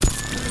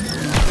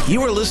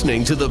You are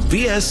listening to the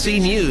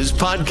BSC News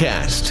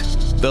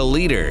Podcast, the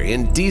leader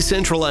in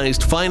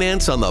decentralized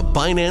finance on the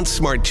Binance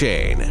Smart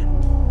Chain.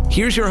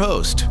 Here's your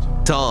host,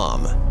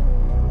 Tom.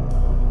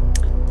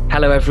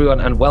 Hello, everyone,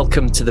 and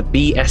welcome to the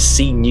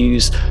BSC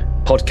News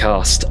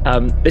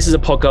Podcast. This is a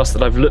podcast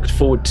that I've looked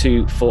forward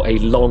to for a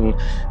long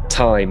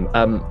time.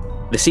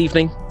 This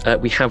evening,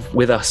 we have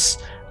with us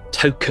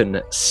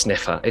Token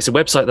Sniffer. It's a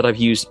website that I've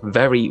used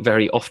very,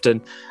 very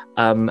often.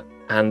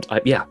 And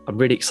I'm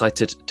really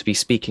excited to be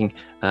speaking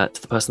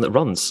to the person that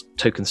runs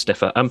Token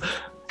Sniffer.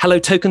 Hello,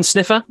 Token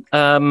Sniffer.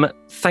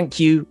 Thank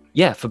you,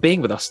 for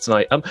being with us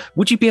tonight.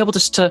 Would you be able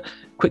just to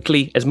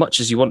quickly, as much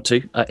as you want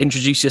to,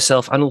 introduce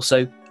yourself and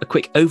also a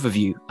quick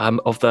overview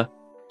of the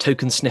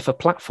Token Sniffer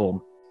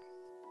platform?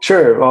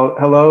 Sure. Well,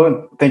 hello,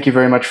 and thank you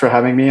very much for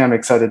having me. I'm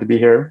excited to be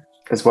here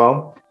as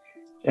well.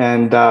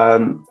 And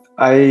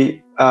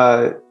I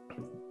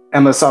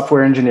am a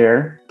software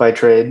engineer by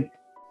trade.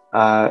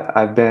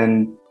 I've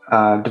been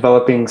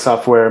developing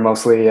software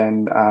mostly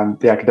in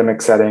the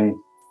academic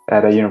setting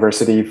at a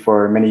university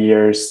for many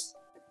years.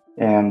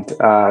 And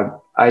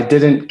I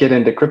didn't get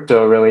into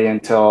crypto really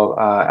until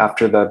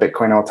after the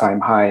Bitcoin all-time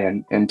high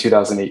in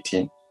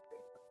 2018.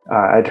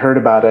 I'd heard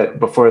about it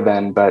before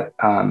then, but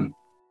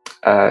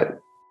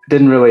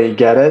didn't really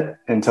get it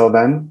until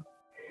then.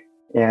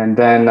 And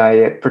then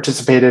I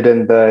participated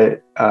in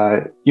the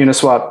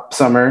Uniswap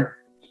summer.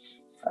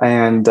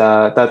 And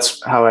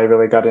that's how I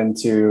really got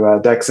into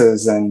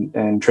DEXs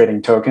and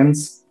trading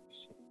tokens.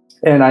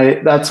 And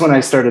that's when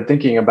I started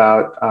thinking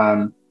about,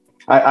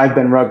 I've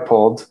been rug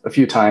pulled a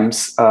few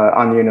times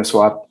on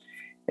Uniswap.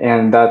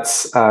 And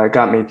that's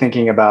got me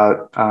thinking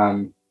about,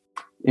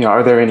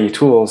 are there any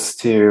tools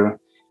to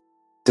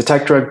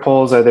detect rug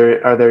pulls? Are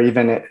there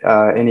even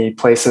any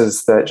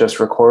places that just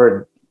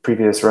record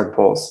previous rug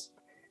pulls?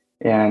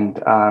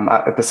 And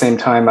at the same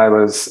time, I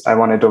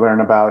wanted to learn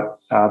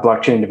about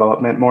blockchain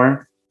development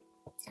more.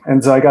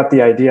 And so I got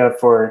the idea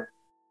for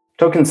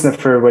Token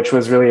Sniffer, which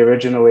was really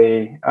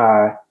originally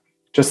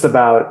just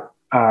about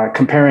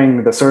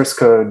comparing the source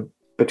code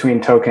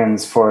between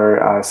tokens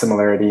for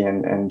similarity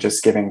and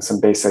just giving some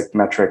basic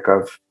metric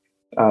of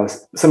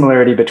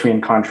similarity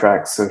between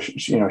contracts. So,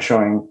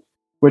 showing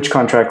which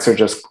contracts are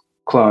just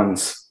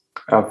clones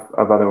of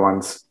other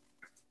ones.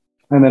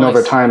 And then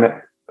over time,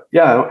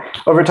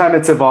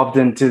 it's evolved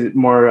into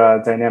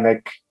more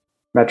dynamic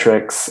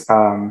metrics.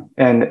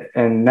 And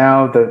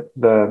now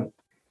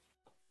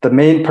the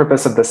main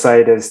purpose of the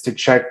site is to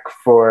check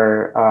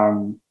for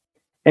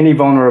any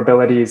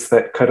vulnerabilities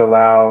that could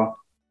allow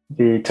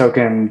the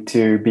token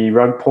to be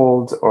rug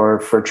pulled or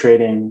for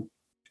trading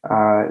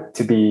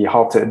to be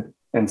halted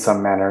in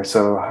some manner.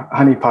 So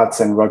honeypots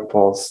and rug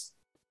pulls.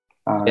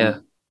 Yeah,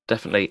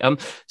 definitely.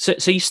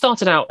 So you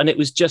started out and it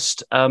was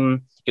just,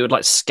 it would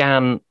like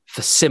scan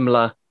for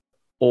similar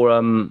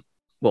or,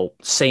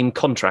 same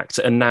contracts.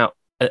 And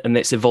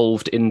it's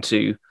evolved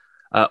into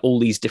all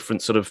these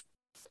different sort of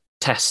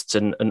tests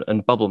and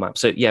bubble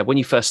maps. So when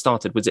you first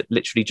started, was it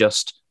literally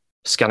just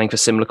scanning for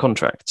similar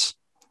contracts?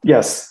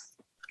 Yes.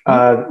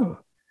 And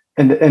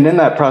in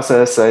that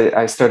process,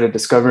 I started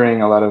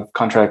discovering a lot of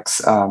contracts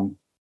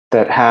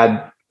that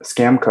had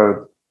scam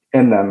code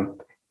in them.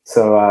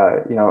 So,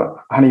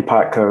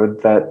 honeypot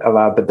code that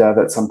allowed the dev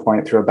at some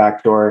point through a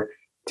backdoor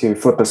to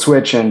flip a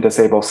switch and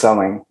disable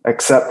selling,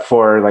 except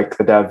for like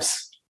the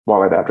dev's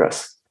wallet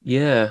address.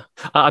 Yeah.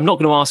 I'm not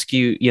going to ask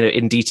you,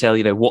 in detail,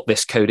 what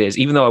this code is,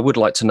 even though I would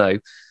like to know,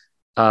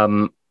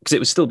 because it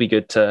would still be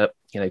good to,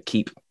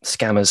 keep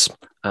scammers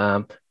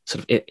sort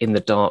of in the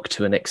dark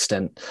to an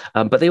extent.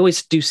 But they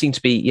always do seem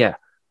to be,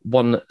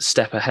 one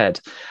step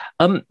ahead.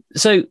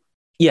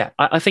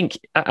 I think,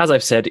 as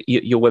I've said,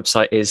 your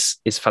website is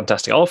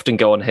fantastic. I often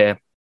go on here,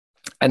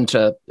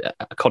 enter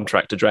a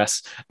contract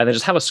address, and then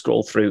just have a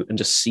scroll through and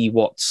just see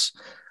what's,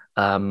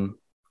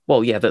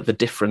 the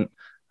different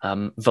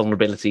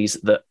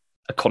vulnerabilities that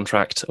a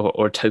contract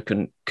or a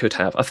token could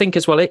have. I think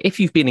as well, if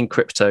you've been in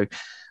crypto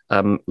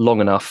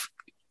long enough,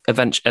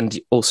 and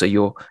also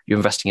you're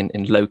investing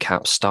in low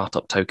cap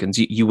startup tokens,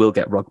 you will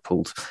get rug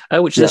pulled,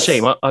 which is a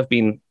shame. I've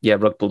been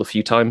rug pulled a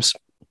few times.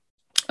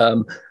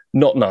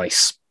 Not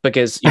nice,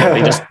 because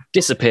they just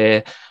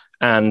disappear,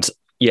 and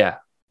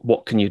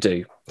what can you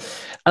do?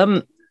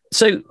 For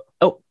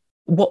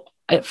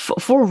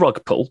a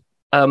rug pull,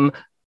 I'm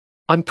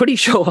pretty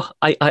sure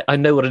I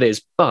know what it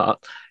is,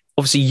 but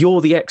obviously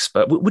you're the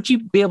expert. Would you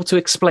be able to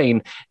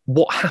explain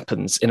what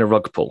happens in a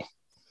rug pull?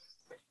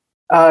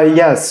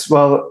 Yes.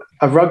 Well,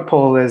 a rug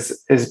pull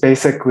is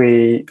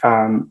basically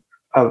a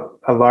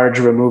large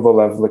removal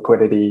of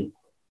liquidity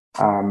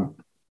from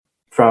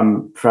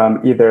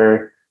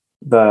either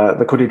the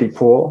liquidity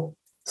pool.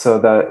 So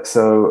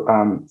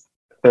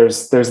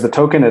there's the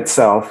token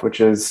itself,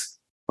 which is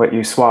what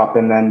you swap,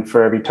 and then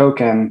for every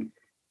token,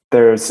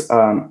 there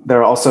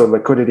are also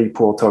liquidity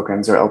pool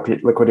tokens or LP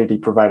liquidity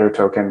provider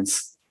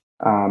tokens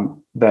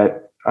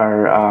that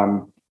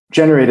are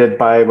generated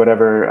by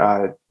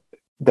whatever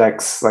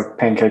DEX, like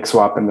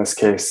PancakeSwap in this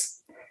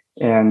case.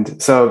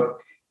 And so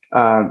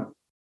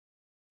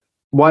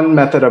one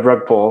method of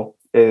rug pull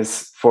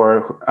is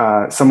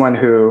for someone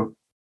who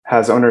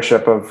has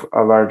ownership of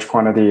a large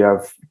quantity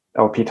of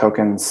LP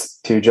tokens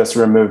to just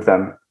remove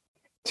them,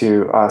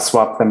 to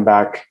swap them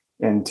back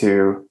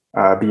into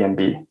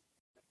BNB.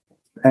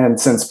 And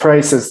since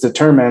price is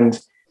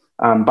determined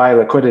by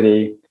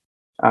liquidity,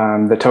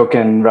 the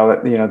token,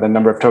 the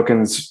number of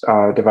tokens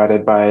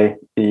divided by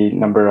the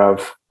number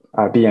of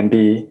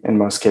BNB in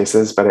most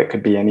cases, but it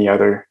could be any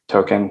other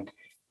token,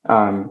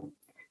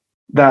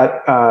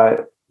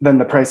 then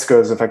the price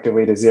goes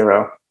effectively to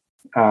zero.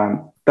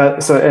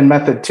 And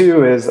method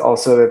two is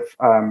also if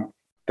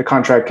the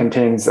contract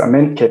contains a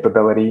mint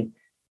capability,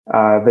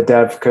 the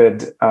dev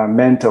could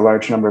mint a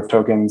large number of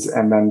tokens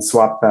and then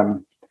swap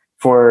them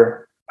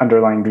for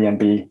underlying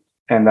BNB,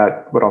 and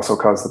that would also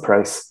cause the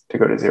price to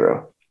go to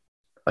zero.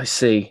 I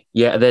see.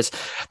 Yeah, there's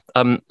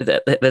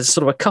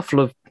sort of a couple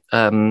of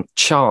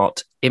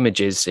chart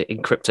images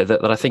in crypto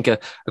that I think are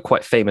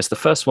quite famous. The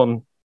first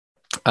one,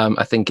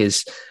 I think,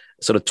 is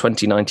sort of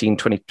 2019,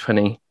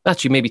 2020,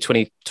 actually maybe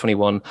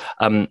 2021,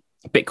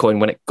 Bitcoin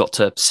when it got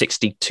to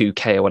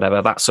 62K or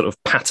whatever, that sort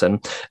of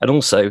pattern. And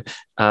also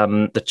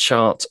the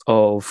chart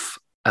of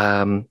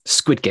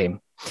Squid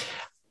Game.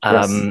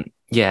 Yes.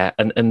 Yeah,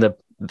 and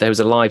there was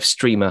a live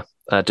streamer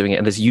doing it,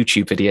 and there's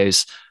YouTube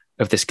videos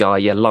of this guy,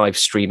 live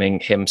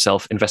streaming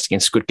himself investing in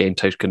Squid Game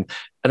token.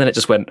 And then it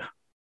just went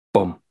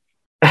boom.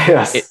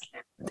 Yes.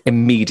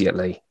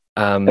 Immediately.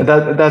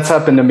 That's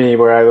happened to me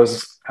where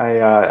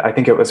I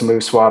think it was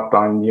MooSwap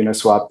on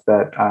Uniswap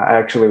that I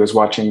actually was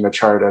watching the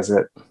chart as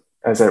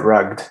it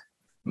rugged.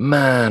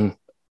 Man.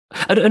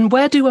 And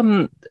where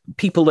do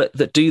people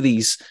that do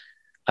these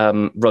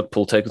rug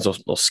pull tokens or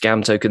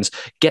scam tokens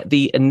get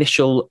the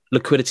initial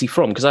liquidity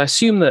from? Because I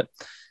assume that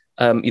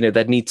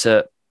they'd need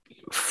to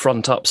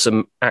front up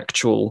some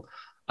actual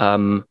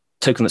token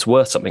that's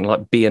worth something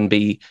like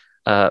BNB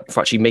for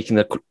actually making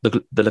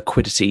the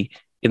liquidity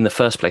in the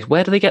first place.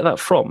 Where do they get that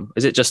from?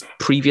 Is it just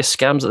previous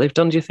scams that they've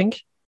done, do you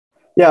think?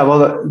 Yeah,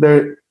 well,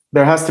 there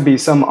has to be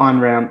some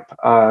on-ramp,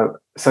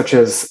 such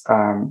as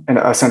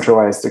a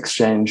centralized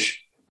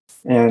exchange.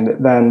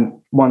 And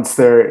then once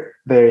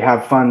they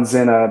have funds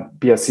in a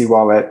BSC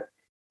wallet,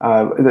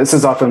 this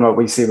is often what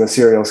we see with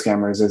serial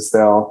scammers, is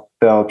they'll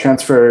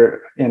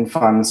transfer in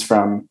funds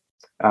from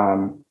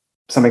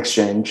some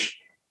exchange.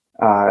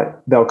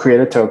 They'll create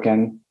a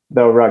token,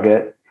 they'll rug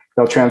it,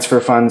 they'll transfer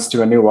funds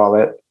to a new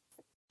wallet,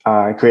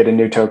 create a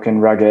new token,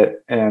 rug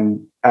it,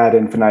 and ad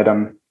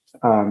infinitum.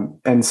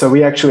 And so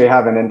we actually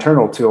have an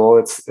internal tool.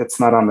 It's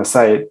not on the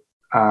site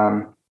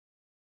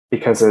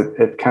because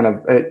it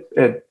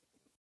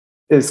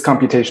is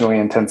computationally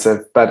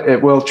intensive, but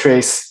it will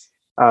trace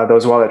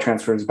those wallet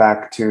transfers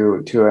back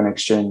to an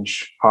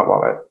exchange hot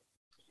wallet.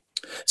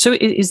 So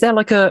is there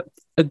like a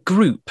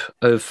group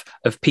of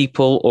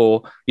people,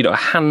 or a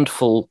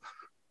handful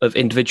of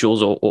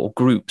individuals or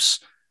groups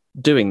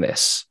doing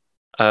this?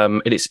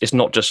 It's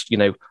not just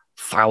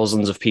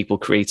thousands of people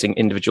creating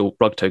individual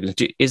rug tokens.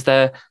 Is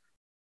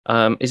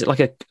it like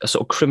a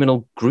sort of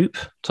criminal group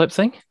type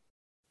thing?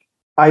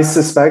 I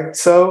suspect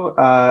so.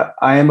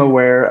 I am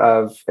aware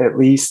of at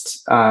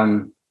least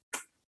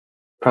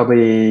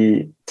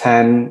probably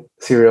 10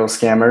 serial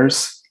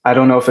scammers. I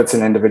don't know if it's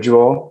an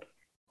individual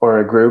or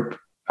a group,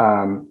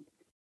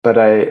 but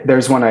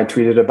there's one I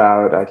tweeted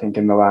about, I think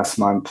in the last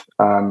month,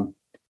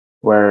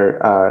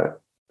 where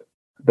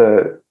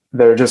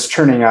they're just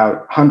churning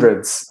out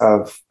hundreds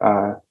of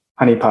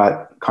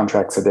honeypot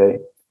contracts a day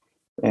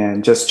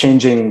and just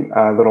changing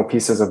little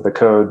pieces of the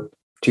code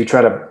to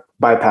try to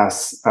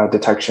bypass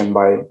detection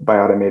by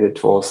automated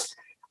tools.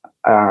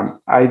 And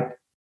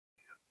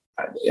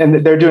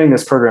they're doing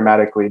this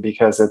programmatically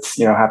because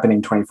it's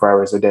happening 24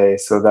 hours a day.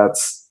 So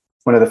that's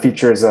one of the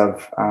features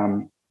of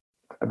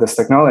this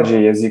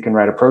technology, is you can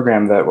write a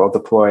program that will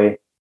deploy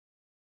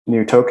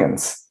new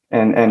tokens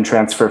and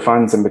transfer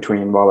funds in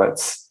between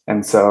wallets.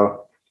 And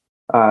so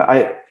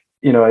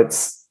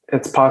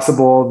it's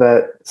possible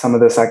that some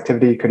of this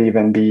activity could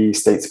even be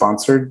state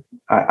sponsored.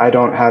 I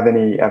don't have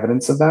any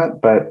evidence of that,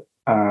 but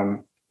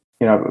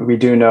we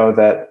do know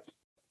that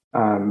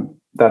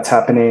that's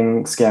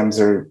happening. Scams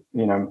are,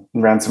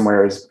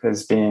 ransomware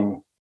is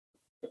being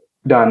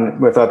done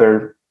with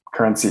other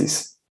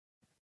currencies.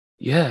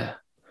 Yeah,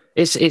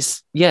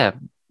 it's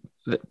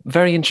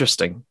very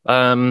interesting.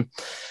 And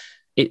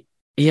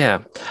yeah,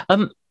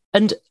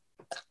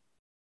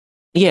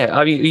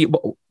 I mean,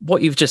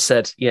 what you've just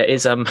said,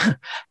 is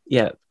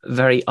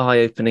very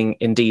eye-opening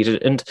indeed.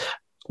 And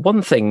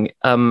one thing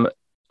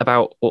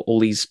about all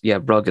these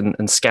rug and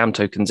scam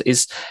tokens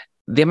is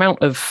the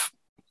amount of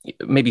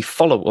maybe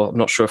I'm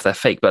not sure if they're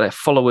fake, but their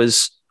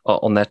followers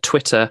on their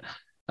Twitter,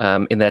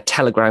 in their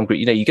Telegram group.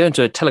 You go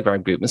into a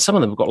Telegram group and some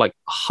of them have got like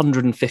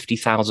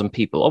 150,000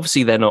 people.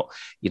 Obviously, they're not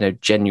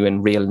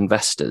genuine, real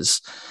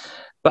investors.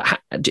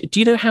 But do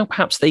you know how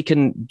perhaps they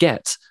can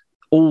get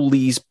all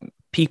these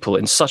people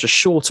in such a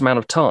short amount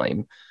of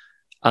time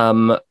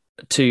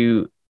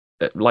to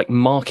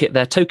market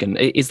their token?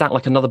 Is that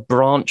like another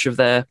branch of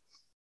their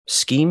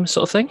scheme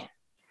sort of thing?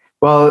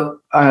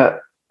 Well,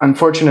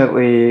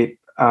 unfortunately,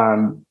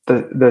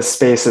 the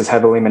space is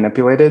heavily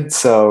manipulated.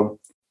 So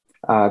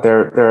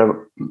there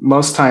are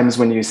most times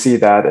when you see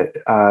that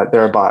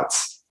there are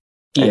bots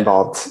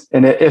involved,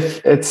 and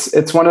if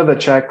it's one of the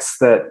checks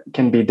that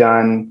can be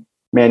done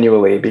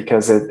manually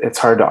because it's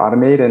hard to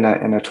automate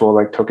in a tool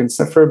like Token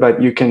Sniffer,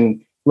 but you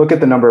can look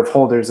at the number of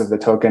holders of the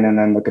token and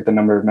then look at the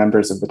number of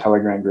members of the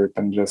Telegram group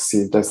and just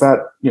see, does that,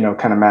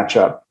 kind of match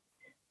up?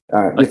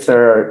 If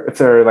there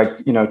are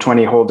like,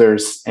 20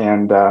 holders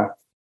and,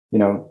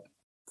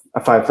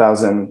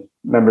 5,000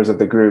 members of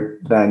the group,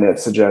 then it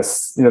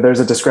suggests, there's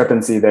a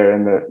discrepancy there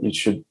and that you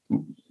should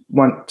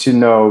want to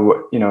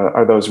know,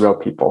 are those real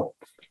people?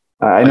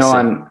 I know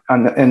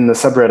in the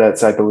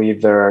subreddits, I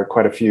believe there are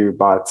quite a few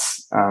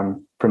bots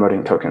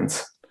promoting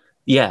tokens.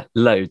 Yeah,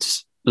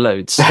 loads.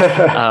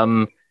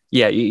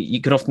 Yeah, you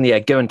can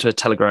often go into a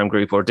Telegram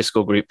group or a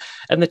Discord group,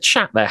 and the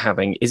chat they're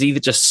having is either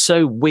just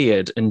so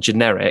weird and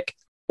generic,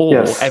 or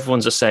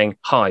everyone's just saying,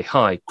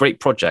 hi,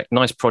 great project,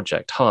 nice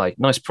project, hi,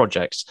 nice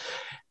projects.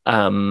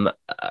 But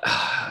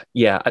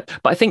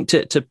I think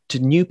to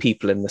new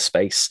people in the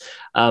space,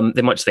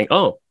 they might just think,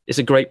 oh, it's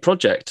a great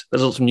project.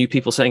 There's lots of new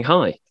people saying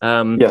hi.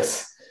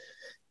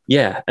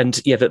 Yeah, and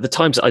the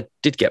times that I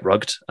did get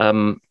rugged,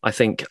 I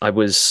think I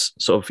was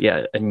sort of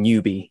a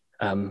newbie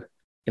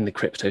in the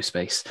crypto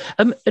space.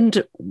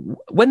 And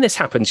when this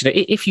happens,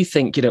 if you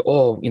think,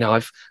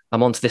 I'm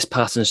onto this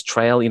person's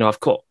trail, I've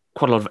got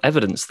quite a lot of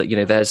evidence that,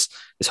 there's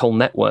this whole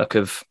network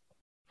of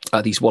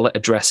these wallet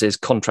addresses,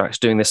 contracts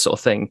doing this sort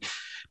of thing.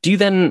 Do you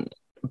then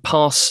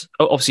pass,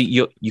 obviously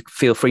you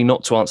feel free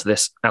not to answer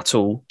this at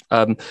all,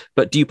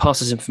 but do you pass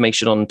this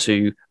information on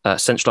to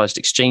centralized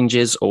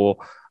exchanges or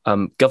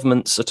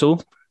governments at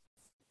all?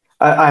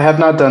 I have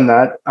not done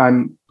that.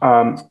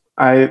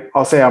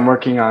 I'll say I'm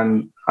working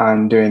on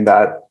doing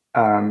that,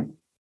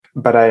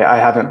 but I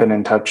haven't been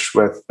in touch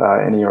with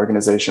any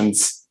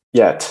organizations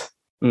yet.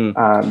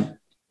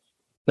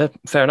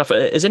 Fair enough.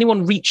 Has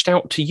anyone reached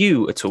out to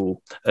you at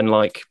all and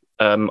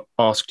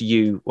asked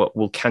you,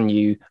 can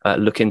you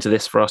look into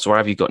this for us, or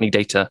have you got any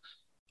data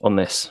on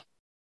this?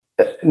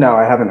 No,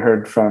 I haven't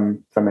heard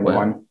from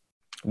anyone.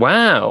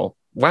 Wow.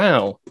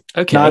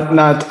 Okay.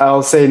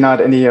 I'll say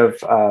not any of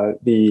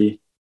the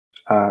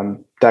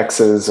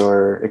DEXs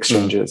or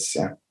exchanges.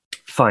 Yeah.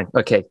 Fine.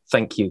 Okay.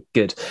 Thank you.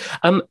 Good.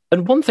 And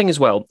one thing as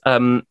well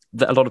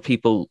that a lot of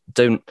people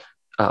don't,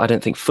 I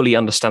don't think, fully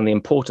understand the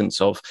importance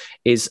of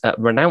is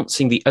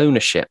renouncing the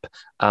ownership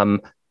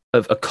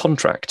of a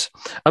contract.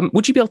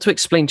 Would you be able to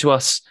explain to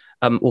us,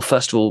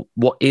 first of all,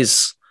 what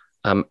is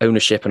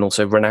ownership and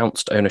also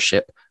renounced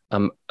ownership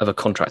of a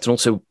contract, and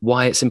also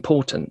why it's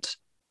important?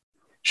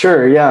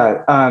 Sure.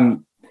 Yeah.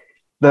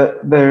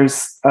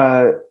 There's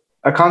a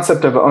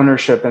concept of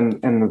ownership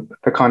in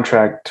the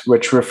contract,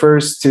 which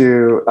refers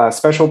to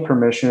special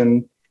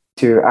permission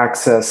to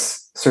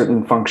access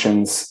certain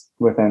functions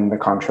within the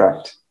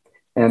contract.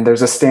 And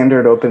there's a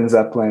standard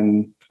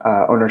OpenZeppelin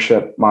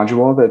ownership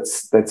module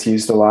that's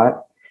used a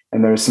lot.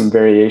 And there's some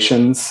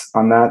variations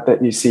on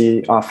that you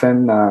see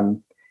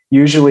often.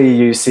 Usually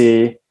you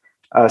see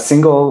a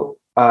single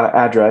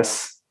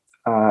address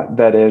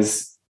that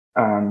is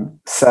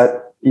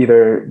set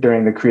either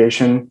during the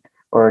creation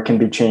or it can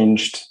be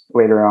changed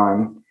later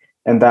on.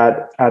 And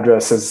that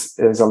address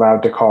is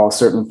allowed to call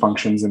certain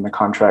functions in the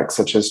contract,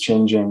 such as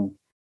changing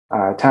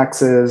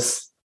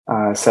taxes,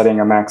 setting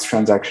a max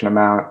transaction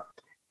amount,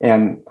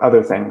 and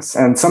other things.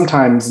 And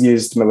sometimes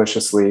used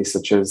maliciously,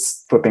 such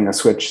as flipping a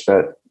switch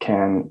that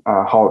can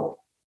halt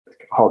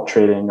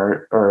trading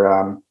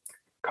or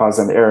cause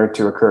an error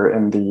to occur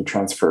in the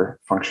transfer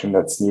function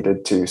that's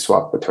needed to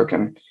swap the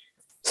token.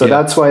 So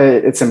that's why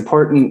it's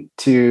important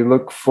to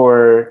look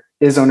for,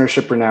 is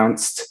ownership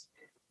renounced?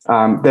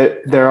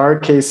 That there are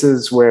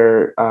cases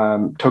where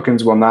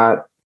tokens will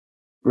not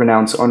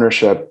renounce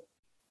ownership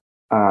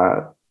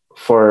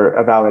for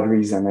a valid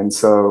reason. And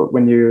so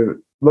when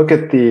you look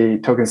at the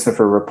Token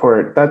Sniffer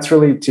report, that's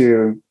really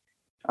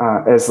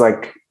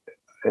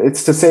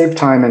it's to save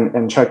time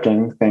in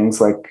checking things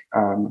like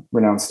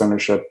renounced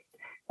ownership,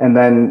 and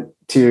then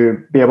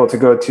to be able to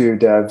go to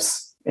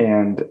devs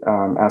and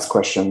ask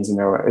questions,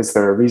 is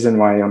there a reason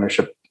why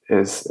ownership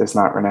is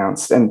not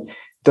renounced? And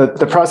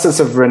the process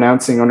of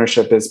renouncing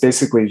ownership is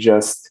basically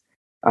just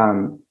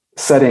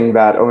setting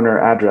that owner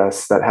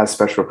address that has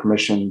special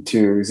permission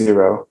to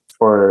 0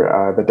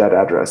 or the dead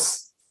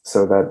address,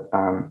 so that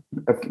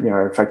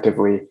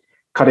effectively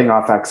cutting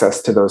off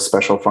access to those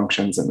special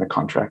functions in the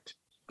contract.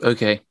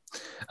 Okay.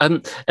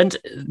 And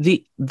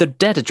the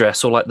dead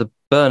address, or the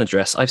burn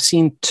address, I've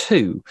seen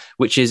 2,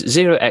 which is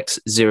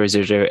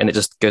 0x000, and it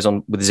just goes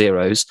on with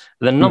zeros.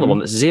 And then another one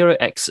that's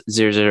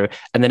 0x00,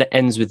 and then it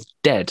ends with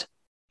dead.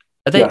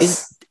 Are they?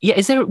 Yes.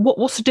 Is there?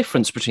 What's the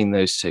difference between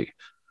those two?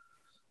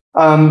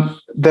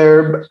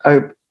 They're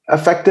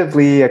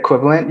effectively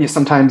equivalent.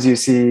 Sometimes you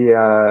see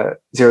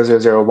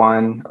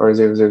 0001 or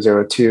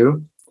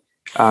 0002.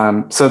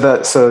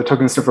 So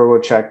Token Sniffer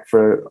will check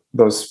for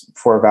those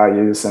 4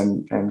 values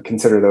and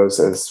consider those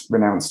as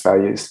renounced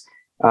values.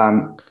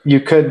 You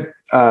could,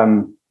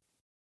 I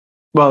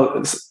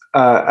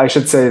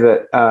should say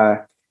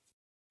that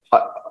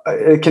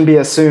it can be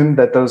assumed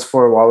that those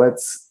 4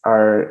 wallets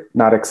are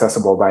not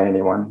accessible by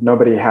anyone.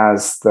 Nobody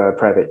has the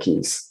private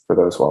keys for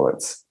those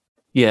wallets.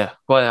 Yeah,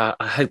 well,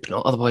 I hope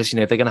not. Otherwise,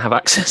 they're going to have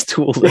access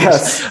to all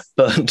those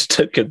burned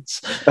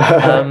tokens.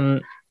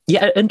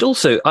 Yeah, and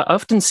also I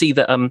often see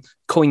that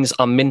coins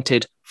are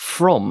minted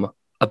from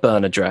a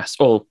burn address,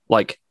 or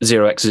like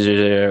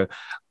 0x00.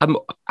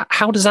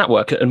 How does that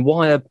work, and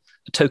why are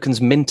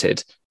tokens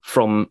minted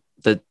from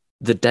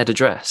the dead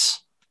address?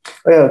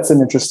 Oh, yeah, that's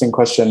an interesting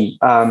question.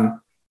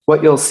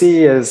 What you'll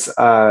see is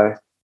so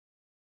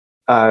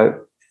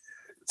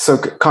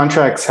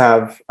contracts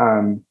have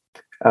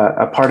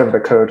a part of the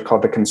code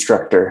called the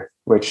constructor,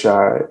 which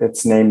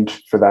it's named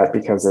for that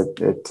because it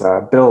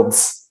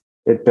builds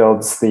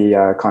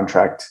the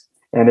contract,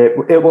 and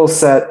it will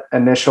set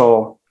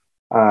initial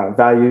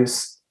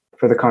values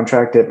for the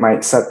contract. It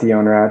might set the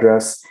owner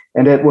address,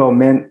 and it will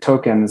mint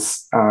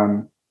tokens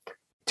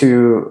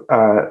to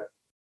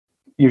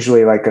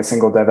usually like a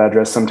single dev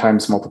address,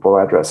 sometimes multiple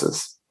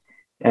addresses.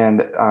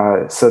 And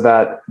so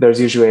that there's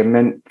usually a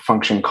mint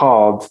function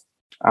called,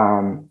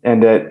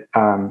 and it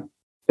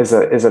is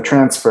a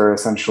transfer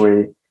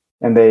essentially.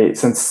 And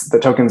since the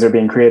tokens are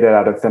being created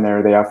out of thin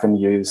air, they often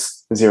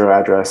use the 0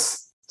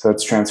 address. So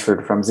it's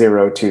transferred from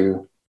 0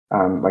 to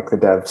like the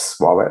dev's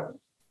wallet.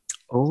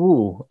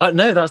 Oh,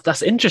 no,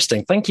 that's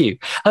interesting. Thank you.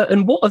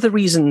 And what are the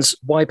reasons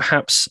why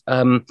perhaps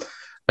a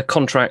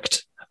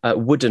contract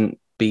wouldn't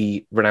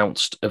be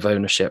renounced of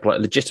ownership? Like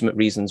legitimate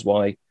reasons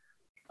why,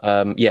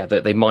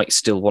 that they might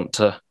still want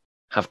to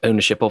have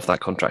ownership of that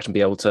contract and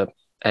be able to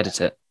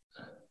edit it.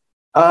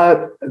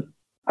 I've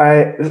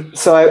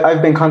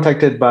been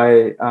contacted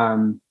by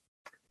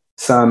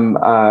some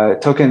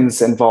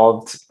tokens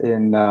involved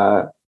in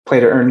play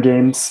to earn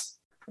games,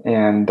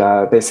 and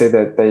they say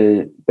that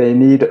they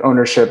need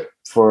ownership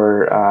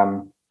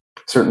for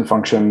certain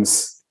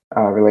functions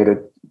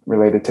related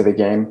to the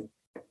game,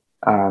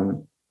 I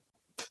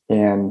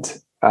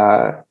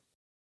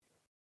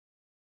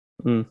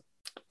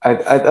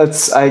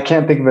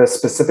can't think of a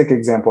specific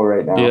example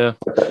right now. Yeah,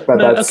 but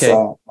that's okay.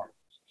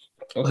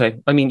 Okay.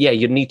 I mean, yeah,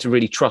 you'd need to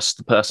really trust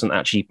the person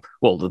actually,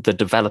 well, the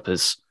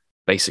developers,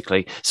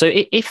 basically. So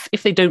if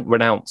they don't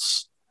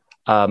renounce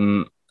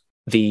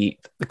the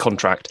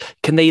contract,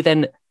 can they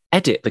then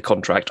edit the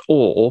contract?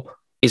 Or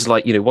is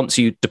like, once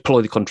you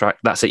deploy the contract,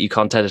 that's it, you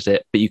can't edit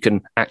it, but you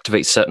can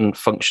activate certain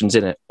functions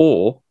in it?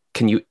 Or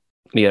can you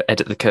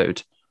edit the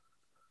code?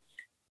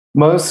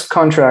 Most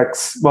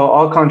contracts,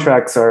 all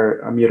contracts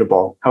are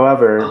immutable.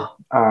 However,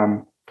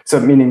 so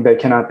meaning they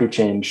cannot be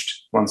changed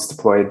once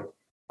deployed.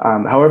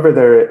 However,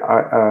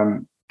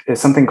 there is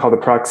something called a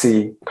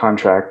proxy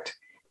contract,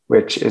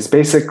 which is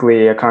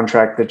basically a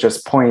contract that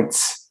just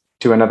points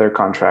to another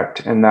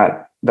contract, and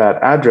that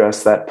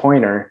address, that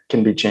pointer,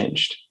 can be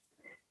changed.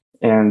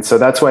 And so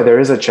that's why there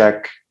is a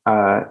check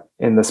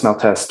in the smell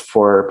test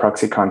for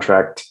proxy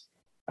contract,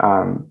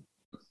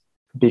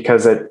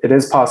 because it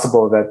is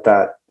possible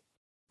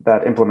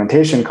that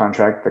implementation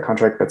contract, the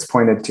contract that's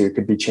pointed to,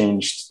 could be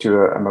changed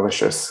to a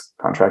malicious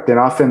contract. And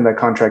often the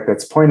contract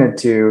that's pointed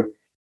to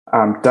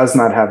does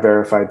not have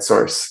verified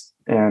source.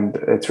 And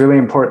it's really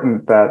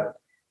important that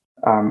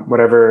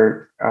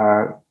whatever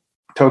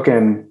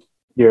token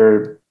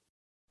you're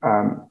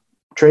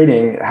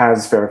trading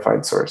has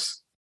verified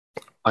source.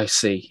 I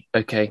see.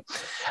 Okay.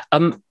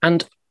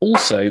 And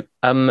also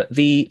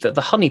the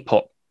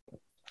honeypot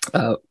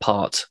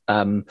part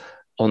on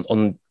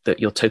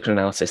your token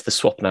analysis, the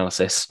swap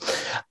analysis.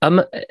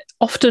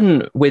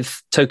 Often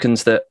with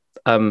tokens that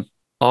are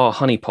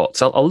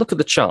honeypots, I'll look at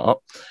the chart,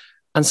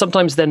 and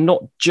sometimes they're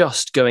not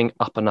just going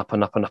up and up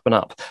and up and up and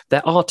up.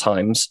 There are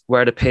times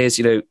where it appears,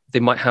 they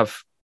might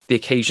have the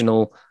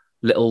occasional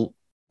little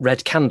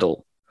red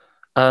candle.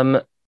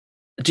 Why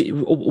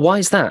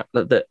is that?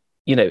 That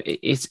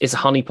it's a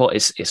honeypot.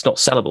 It's not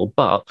sellable,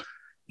 but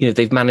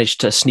they've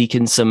managed to sneak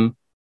in some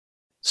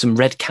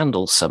red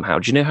candles somehow.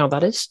 Do you know how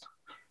that is?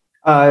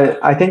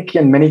 I think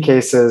in many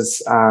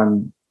cases,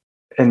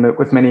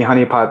 with many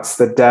honeypots,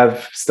 the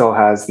dev still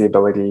has the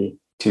ability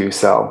to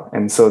sell,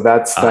 and so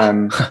that's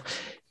them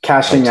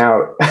cashing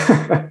out.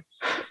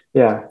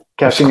 Yeah,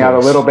 cashing out a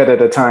little bit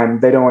at a time.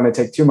 They don't want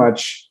to take too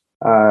much,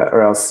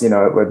 or else it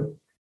would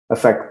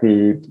affect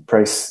the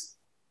price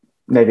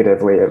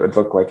negatively. It would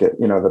look like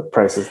the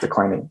price is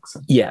declining. So.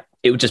 Yeah,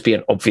 it would just be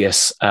an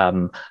obvious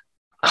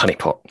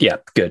honeypot. Yeah,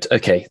 good.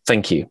 Okay,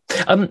 thank you.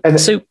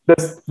 And so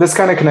this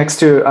kind of connects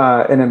to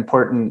an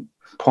important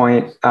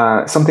point,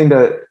 something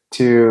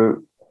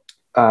to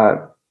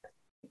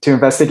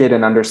investigate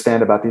and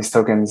understand about these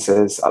tokens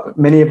is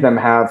many of them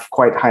have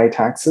quite high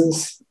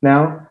taxes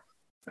now,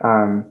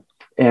 and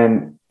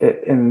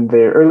in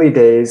the early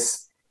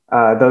days,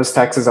 those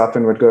taxes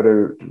often would go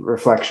to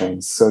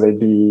reflections, so they'd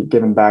be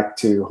given back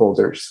to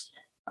holders.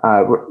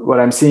 What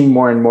I'm seeing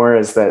more and more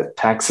is that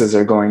taxes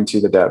are going to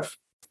the dev.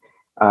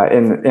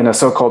 In a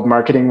so-called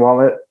marketing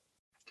wallet,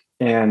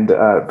 and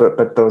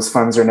but those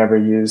funds are never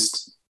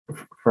used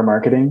for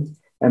marketing,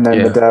 and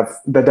then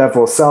the dev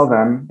will sell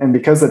them, and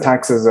because the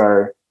taxes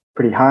are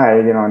pretty high,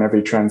 on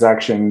every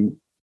transaction,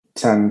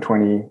 10,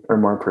 20 or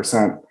more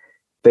percent,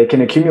 they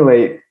can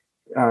accumulate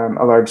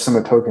a large sum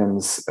of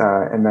tokens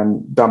and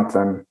then dump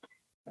them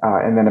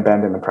and then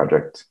abandon the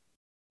project.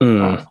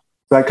 So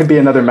that could be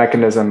another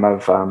mechanism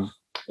of a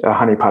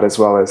honeypot, as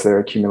well as they're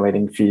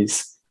accumulating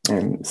fees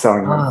and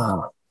selling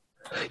them.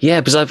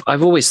 Yeah, because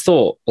I've always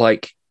thought,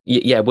 like,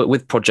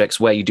 with projects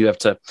where you do have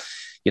to,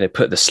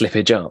 put the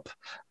slippage up,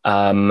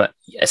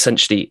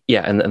 essentially,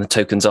 and the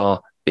tokens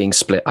are being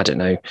split. I don't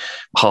know,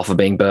 half are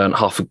being burnt,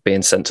 half are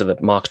being sent to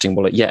the marketing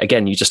wallet. Yeah,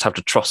 again, you just have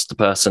to trust the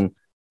person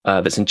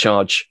that's in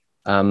charge,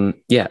 of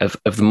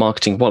the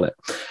marketing wallet.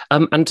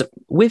 And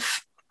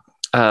with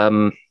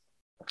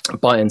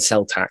buy and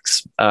sell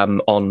tax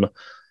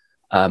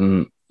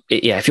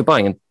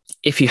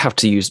if you have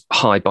to use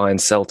high buy and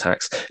sell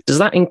tax, does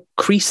that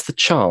increase the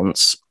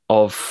chance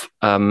of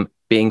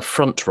being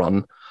front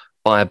run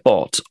by a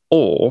bot,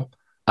 or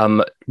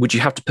would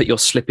you have to put your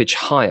slippage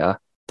higher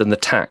than the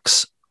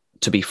tax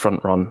to be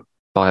front run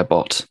by a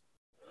bot?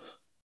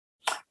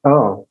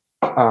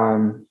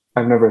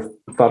 I've never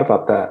thought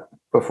about that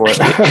before.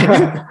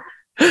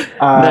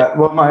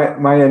 Well,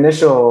 my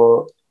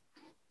initial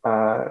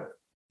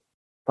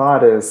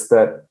thought is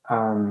that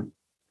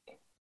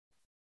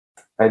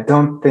I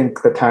don't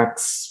think the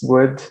tax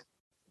would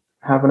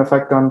have an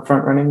effect on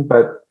front running,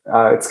 but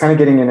it's kind of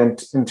getting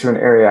into an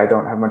area I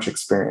don't have much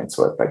experience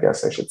with, I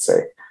guess I should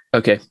say.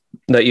 Okay.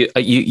 No,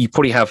 you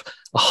probably have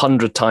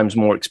 100 times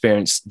more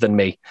experience than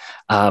me.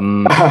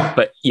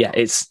 But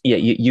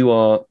you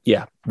are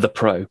the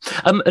pro.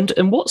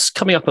 And what's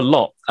coming up a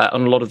lot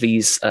on a lot of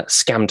these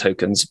scam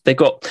tokens? They've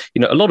got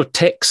a lot of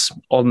ticks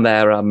on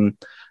their on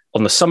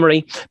the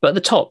summary, but at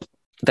the top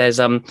there's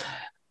an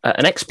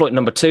exploit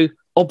number 2,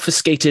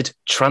 obfuscated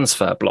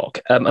transfer block,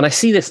 and I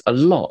see this a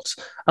lot.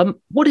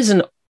 What is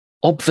an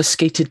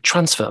obfuscated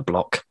transfer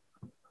block?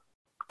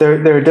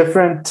 There are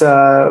different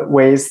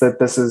ways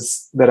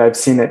that I've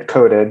seen it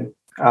coded.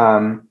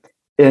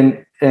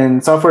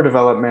 In software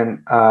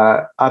development,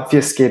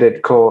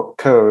 obfuscated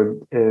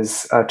code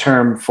is a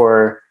term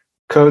for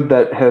code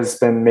that has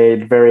been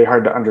made very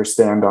hard to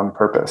understand on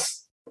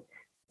purpose.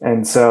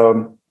 And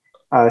so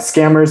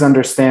scammers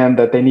understand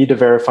that they need to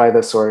verify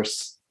the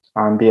source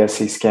on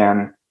BSC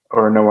scan,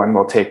 or no one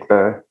will take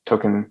the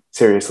token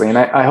seriously. And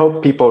I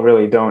hope people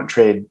really don't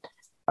trade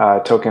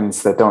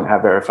tokens that don't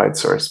have verified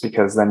source,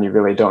 because then you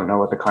really don't know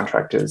what the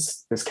contract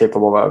is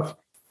capable of.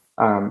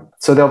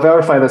 So they'll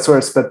verify the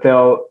source, but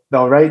they'll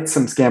write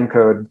some scam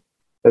code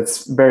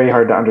that's very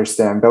hard to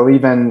understand. They'll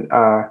even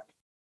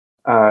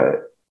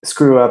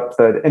screw up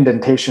the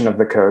indentation of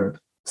the code,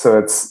 so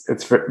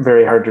it's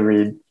very hard to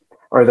read.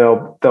 Or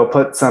they'll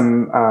put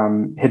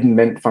some hidden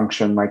mint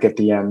function like at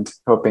the end,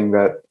 hoping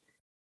that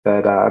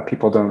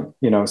people don't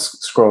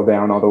scroll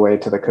down all the way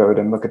to the code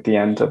and look at the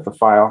end of the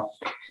file.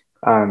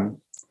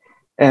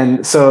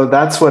 And so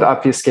that's what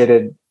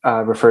obfuscated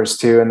refers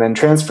to. And then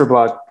transfer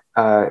block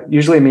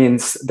usually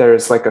means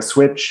there's like a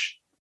switch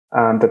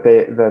that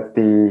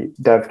the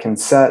dev can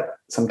set.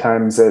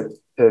 Sometimes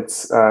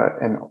it's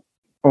an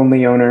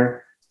only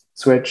owner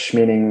switch,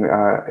 meaning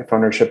if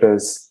ownership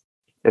is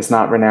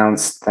not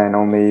renounced, then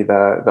only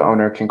the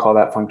owner can call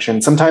that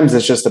function. Sometimes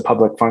it's just a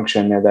public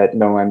function that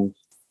no one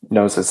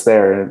knows it's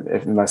there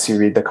unless you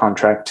read the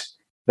contract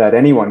that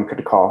anyone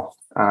could call.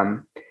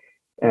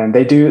 And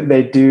they do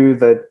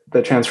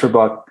the transfer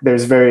block.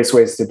 There's various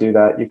ways to do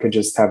that. You could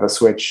just have a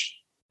switch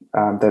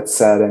that's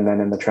set, and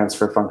then in the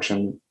transfer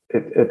function,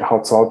 it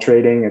halts all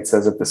trading. It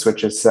says if the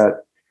switch is set,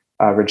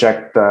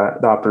 reject the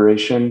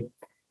operation,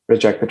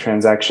 reject the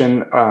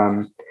transaction.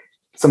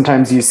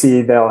 Sometimes you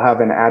see they'll have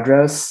an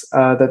address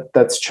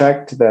that's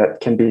checked that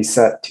can be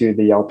set to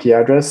the LP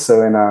address.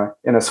 So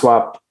in a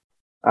swap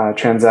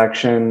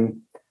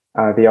transaction,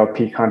 the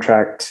LP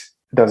contract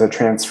does a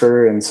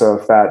transfer, and so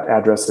if that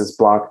address is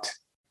blocked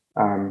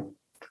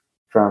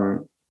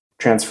from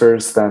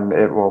transfers, then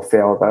it will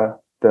fail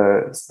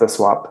the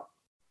swap.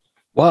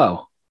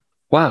 Wow.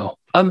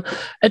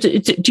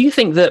 Do you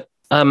think that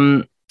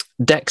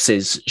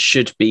DEXs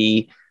should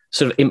be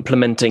sort of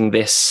implementing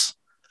this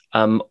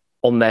on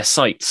their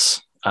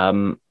sites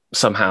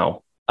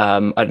somehow? I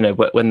don't know,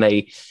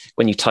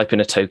 when you type in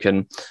a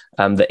token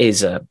that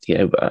is a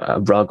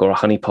rug or a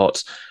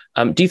honeypot,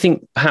 do you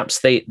think perhaps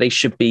they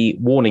should be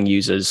warning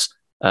users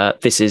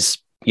this is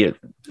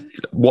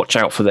watch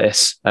out for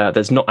this?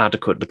 There's not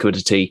adequate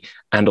liquidity,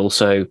 and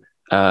also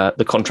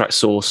the contract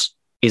source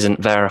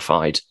isn't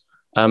verified.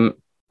 Do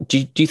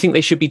you think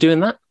they should be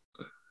doing that?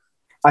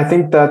 I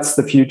think that's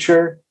the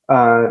future.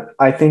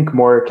 I think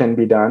more can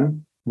be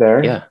done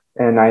there. Yeah.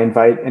 And I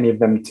invite any of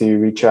them to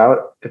reach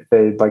out if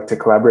they'd like to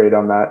collaborate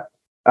on that.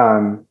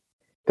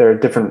 There are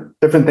different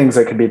things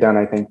that could be done,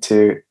 I think,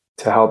 to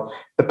help.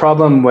 The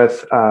problem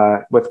with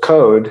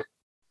code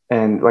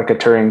and like a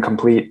Turing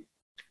complete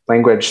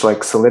language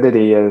like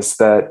Solidity is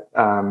that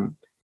a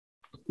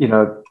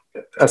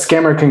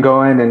scammer can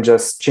go in and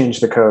just change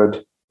the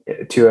code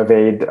to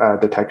evade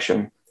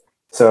detection.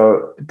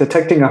 So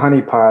detecting a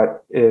honeypot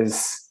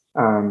is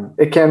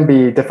it can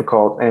be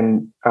difficult,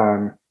 and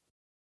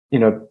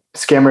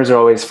scammers are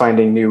always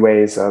finding new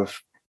ways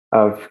of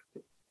of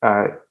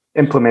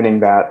implementing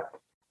that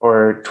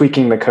or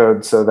tweaking the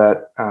code so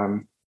that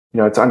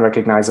it's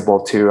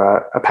unrecognizable to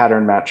a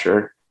pattern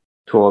matcher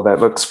tool that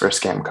looks for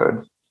scam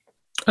code.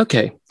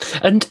 Okay,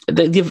 and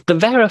the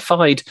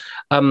verified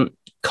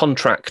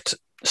contract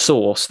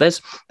source.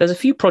 There's a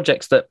few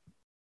projects that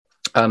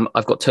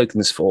I've got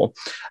tokens for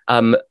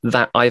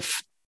that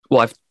I've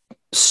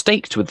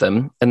staked with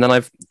them, and then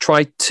I've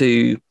tried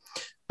to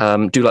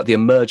do like the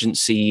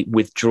emergency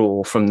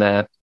withdrawal from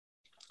their.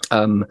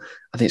 I think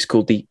it's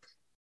called the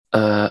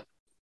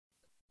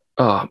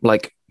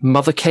like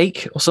mother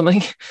cake or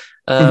something.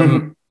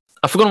 I've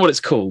forgotten what it's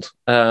called.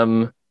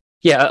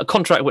 A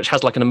contract which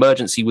has like an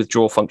emergency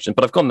withdrawal function,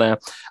 but I've gone there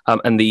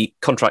and the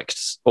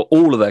contracts, or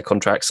all of their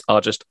contracts,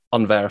 are just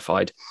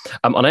unverified.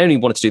 And I only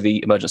wanted to do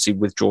the emergency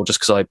withdrawal just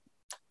because I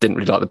didn't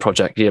really like the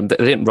project. They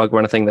didn't rug or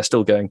anything. They're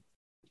still going.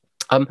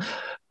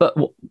 But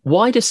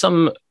why do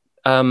some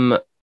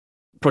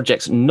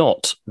projects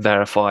not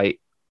verify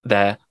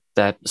their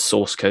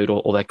source code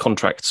or their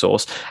contract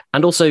source?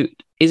 And also,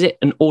 is it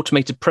an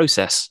automated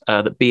process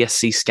that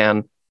BSC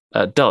Scan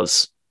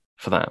does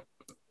for that?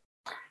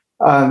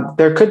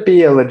 There could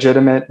be a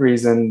legitimate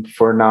reason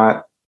for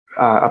not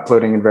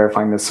uploading and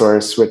verifying the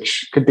source,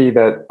 which could be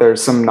that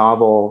there's some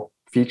novel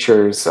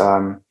features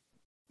in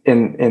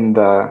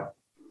the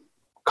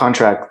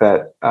contract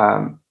that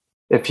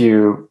if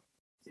you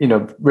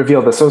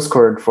reveal the source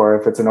code for,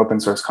 if it's an open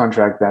source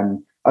contract,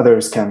 then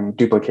others can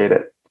duplicate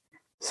it.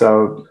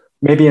 So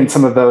maybe in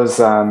some of those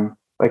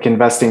like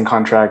investing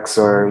contracts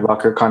or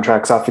locker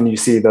contracts, often you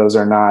see those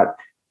are not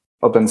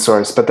open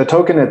source, but the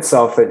token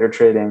itself that you're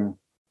trading.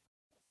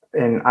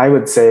 And I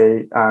would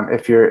say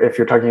if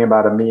you're talking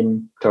about a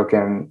meme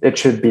token, it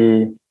should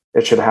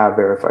have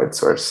verified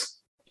source.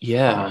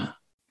 Yeah.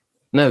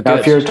 No, good. Now,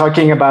 if you're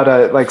talking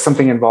about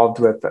something involved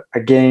with a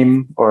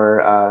game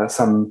or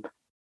some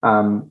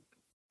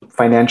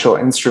financial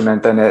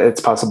instrument, then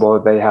it's possible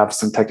that they have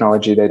some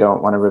technology they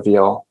don't want to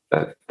reveal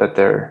that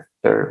they're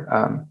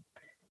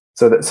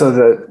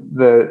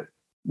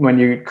when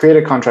you create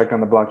a contract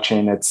on the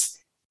blockchain,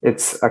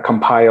 it's a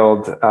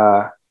compiled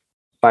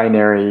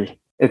binary.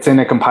 It's in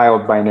a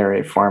compiled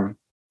binary form,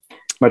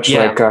 much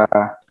like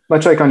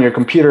on your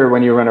computer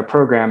when you run a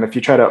program. If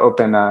you try to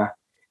open on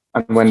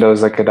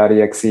Windows like a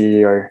 .exe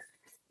or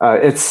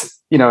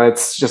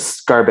it's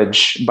just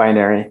garbage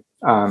binary.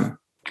 And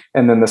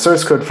then the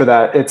source code for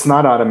that, it's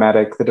not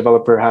automatic. The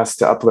developer has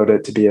to upload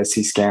it to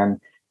BSC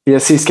Scan.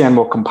 BSC Scan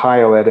will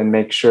compile it and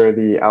make sure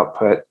the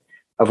output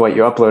of what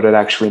you uploaded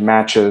actually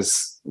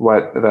matches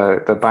what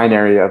the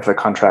binary of the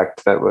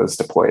contract that was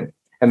deployed.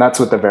 And that's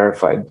what the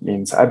verified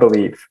means, I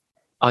believe.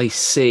 I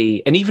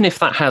see. And even if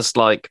that has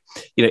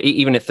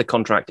even if the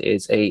contract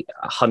is a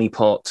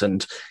honeypot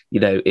and,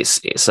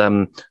 it's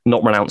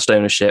not renounced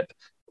ownership,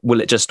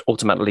 will it just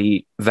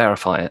automatically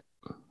verify it?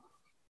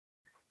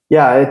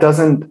 Yeah, it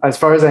doesn't, as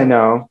far as I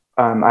know.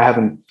 I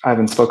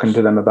haven't spoken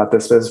to them about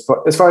this, but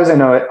as far as I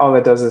know, all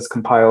it does is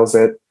compiles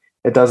it.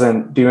 It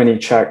doesn't do any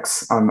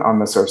checks on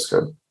the source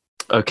code.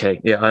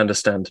 Okay, yeah, I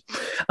understand.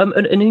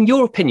 And in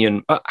your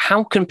opinion,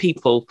 how can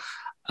people,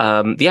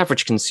 the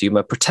average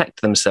consumer,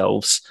 protect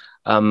themselves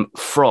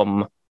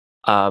from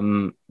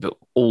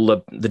all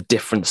the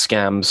different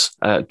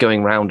scams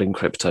going around in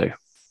crypto?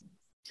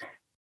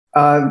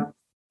 Yeah,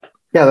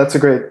 that's a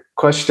great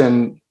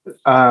question.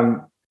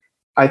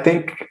 I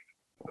think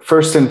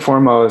first and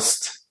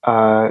foremost,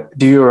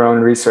 do your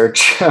own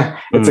research.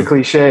 It's a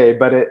cliche,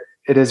 but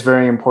it is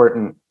very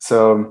important.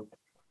 So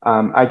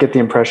I get the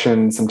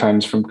impression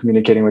sometimes from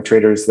communicating with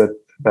traders that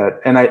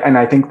and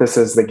I think this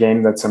is the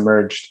game that's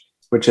emerged,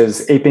 which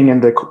is aping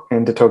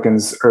into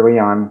tokens early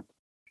on,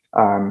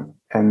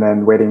 and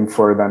then waiting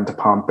for them to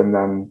pump and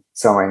then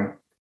selling.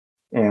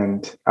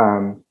 And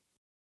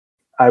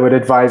I would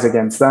advise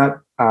against that.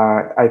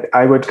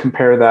 I would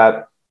compare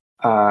that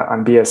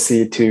on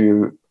BSC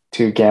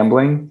to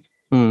gambling.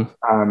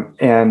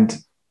 And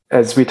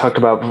as we talked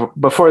about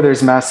before,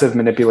 there's massive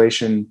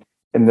manipulation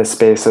in this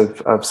space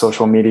of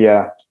social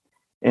media.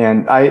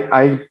 And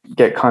I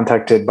get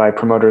contacted by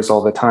promoters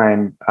all the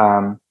time,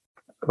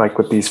 like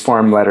with these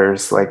form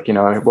letters, like,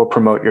 we'll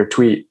promote your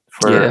tweet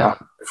for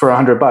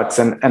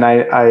 $100. And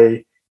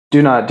I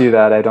do not do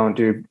that. I don't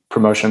do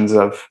promotions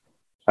of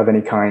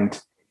any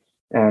kind.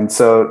 And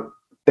so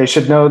they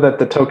should know that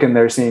the token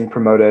they're seeing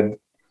promoted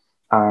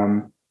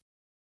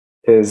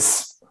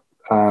is,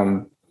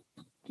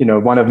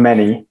 one of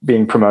many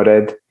being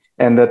promoted,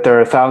 and that there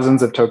are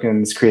thousands of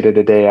tokens created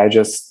a day. I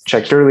just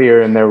checked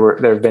earlier, and there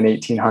have been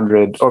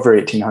over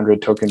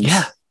 1,800 tokens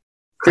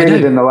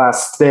created in the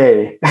last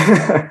day.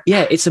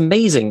 Yeah, it's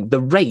amazing the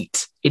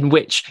rate in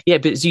which. Yeah,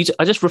 but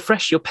I just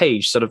refresh your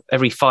page sort of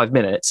every 5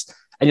 minutes,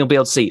 and you'll be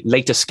able to see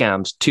latest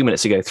scams 2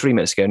 minutes ago, 3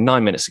 minutes ago,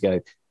 9 minutes ago.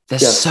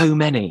 There's so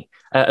many,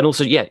 and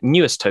also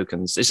newest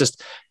tokens. It's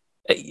just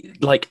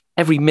like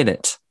every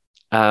minute,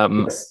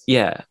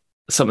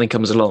 something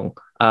comes along.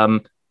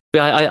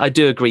 But I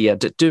do agree. Yeah,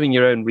 doing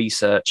your own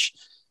research,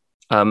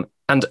 and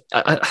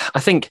I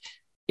think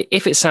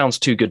if it sounds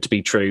too good to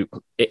be true,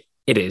 it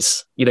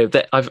is.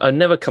 That I've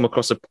never come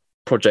across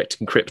project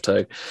in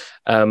crypto,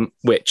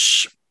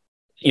 which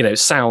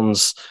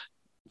sounds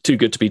too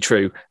good to be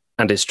true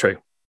and is true.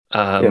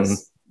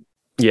 Yes.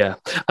 Yeah.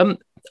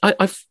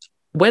 I've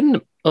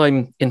when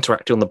I'm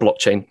interacting on the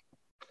blockchain,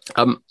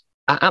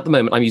 at the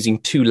moment I'm using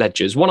two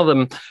ledgers. One of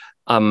them,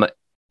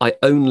 I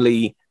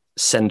only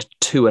send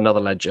to another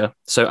ledger.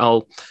 So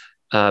I'll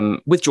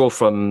withdraw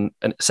from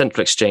a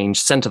central exchange,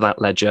 send to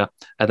that ledger,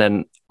 and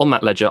then on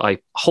that ledger I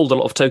hold a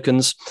lot of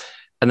tokens.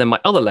 And then my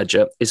other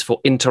ledger is for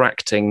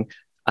interacting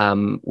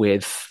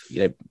with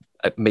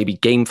maybe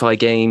GameFi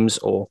games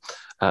or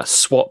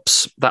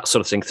swaps, that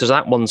sort of thing. So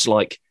that one's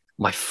like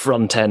my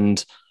front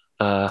end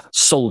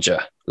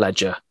soldier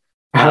ledger.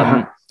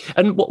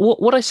 And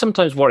what I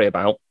sometimes worry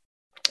about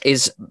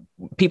is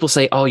people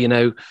say,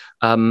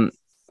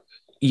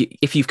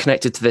 if you've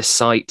connected to this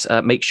site,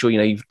 make sure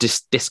you've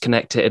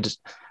disconnected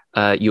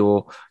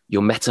your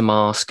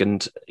MetaMask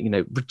and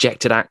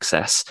rejected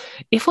access.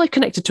 If I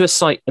connected to a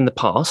site in the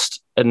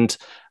past and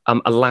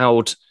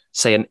allowed,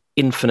 say, an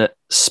infinite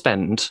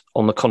spend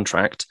on the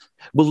contract,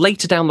 will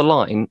later down the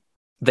line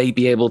they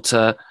be able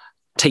to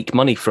take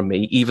money from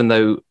me even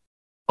though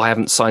I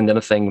haven't signed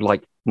anything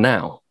like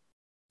now?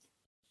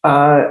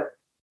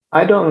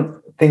 I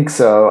don't think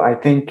so. I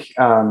think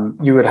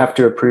you would have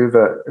to approve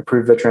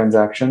the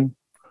transaction.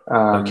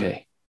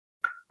 Okay.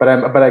 But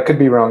I could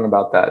be wrong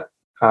about that.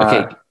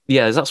 Okay.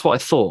 Yeah, that's what I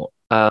thought.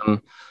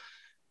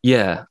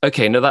 Yeah.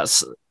 Okay. No,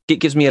 it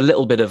gives me a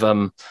little bit of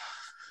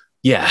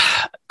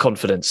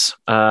confidence.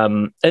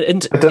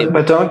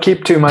 But don't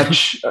keep too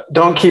much.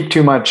 Don't keep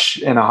too much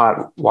in a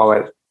hot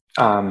wallet.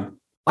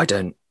 I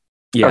don't.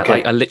 Yeah,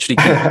 okay. I literally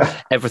keep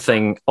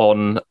everything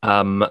on,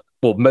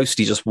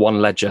 mostly just one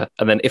ledger.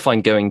 And then if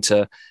I'm going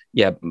to,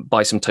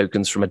 buy some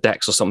tokens from a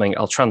DEX or something,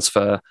 I'll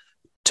transfer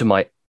to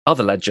my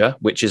other ledger,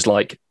 which is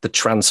like the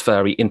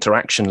transferee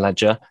interaction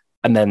ledger,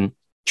 and then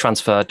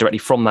transfer directly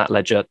from that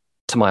ledger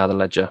to my other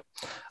ledger.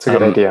 It's a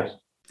good idea.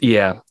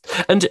 Yeah.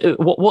 And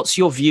what's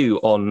your view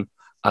on,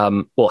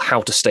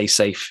 how to stay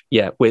safe?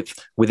 Yeah, with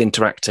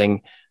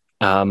interacting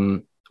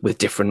with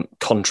different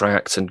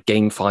contracts and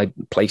GameFi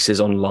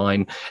places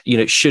online.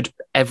 Should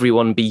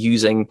everyone be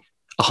using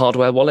a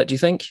hardware wallet, do you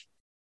think?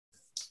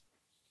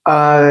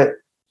 I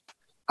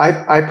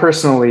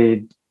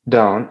personally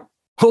don't.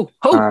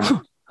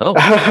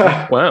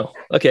 Wow.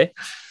 Okay.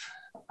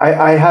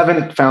 I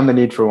haven't found the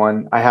need for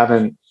one. I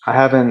haven't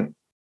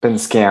been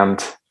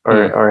scammed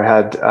or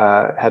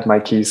had my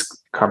keys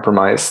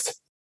compromised.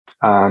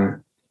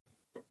 But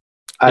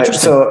I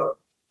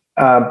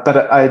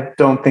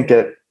don't think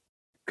it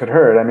could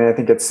hurt. I mean, I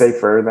think it's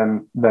safer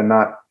than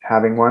not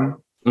having one.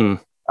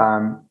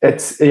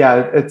 It's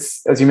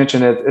as you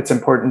mentioned, it's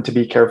important to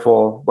be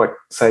careful what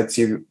sites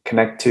you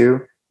connect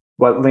to,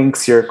 what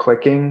links you're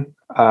clicking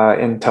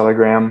in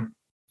Telegram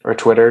or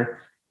Twitter.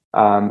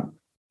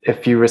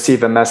 If you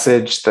receive a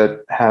message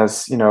that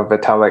has,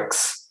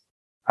 Vitalik's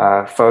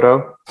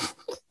photo,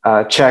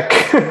 check.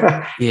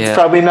 It's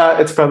probably not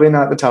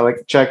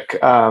Vitalik. Check,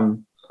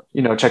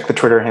 check the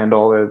Twitter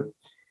handle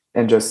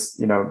and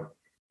just,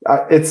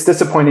 it's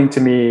disappointing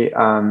to me,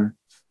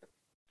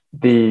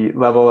 the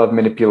level of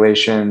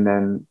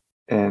manipulation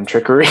and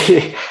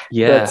trickery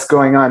that's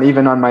going on.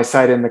 Even on my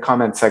site in the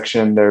comment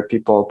section, there are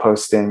people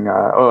posting,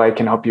 I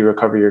can help you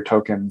recover your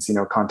tokens,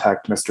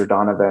 contact Mr.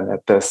 Donovan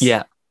at this.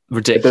 Yeah,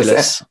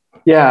 ridiculous.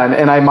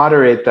 And I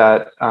moderate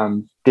that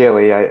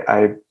daily.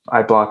 I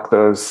block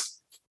those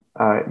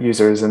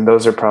users, and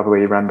those are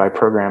probably run by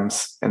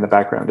programs in the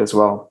background as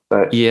well.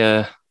 But we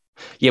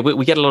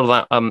get a lot of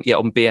that on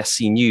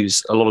BSC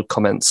News, a lot of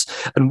comments.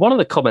 And one of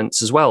the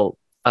comments as well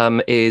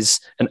is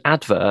an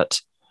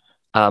advert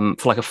for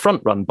like a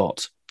front run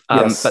bot.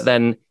 Yes. But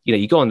then,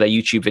 you go on their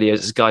YouTube videos,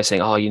 there's a guy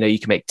saying, you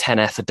can make 10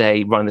 ETH a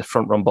day running the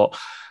front run bot.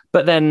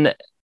 But then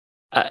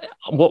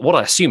what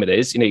I assume it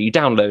is, you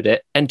download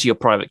it, enter your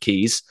private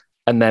keys,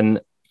 and then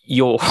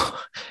your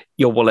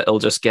wallet will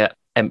just get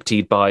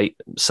emptied by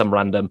some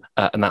random,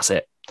 and that's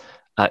it.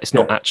 It's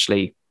not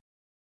actually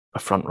a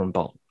front run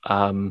bot.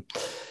 In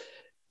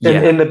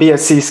the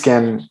BSC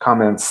scam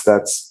comments,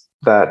 that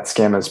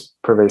scam is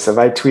pervasive.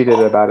 I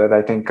tweeted about it,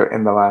 I think,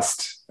 in the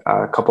last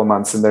couple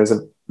months, and there's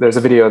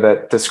a video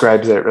that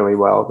describes it really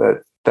well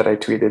that I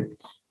tweeted.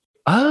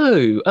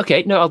 Oh,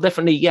 okay. No, I'll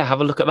definitely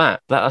have a look at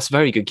that. That's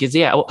very good, kids.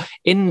 Yeah,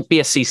 in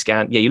BSC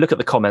Scan, you look at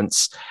the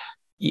comments,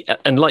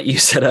 and like you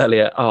said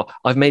earlier,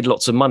 I've made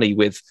lots of money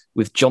with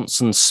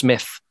Johnson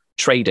Smith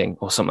trading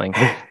or something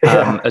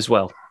as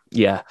well.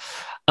 Yeah,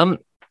 and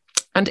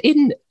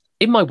in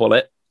my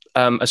wallet,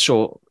 as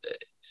well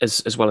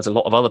as a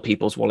lot of other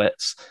people's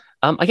wallets,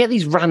 I get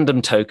these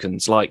random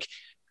tokens like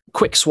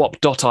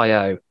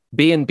quickswap.io,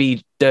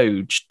 BNB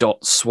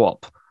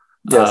Doge.swap.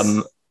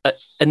 Yes.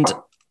 And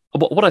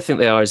what I think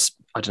they are is,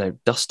 I don't know,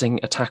 dusting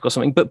attack or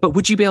something. But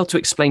would you be able to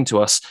explain to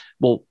us,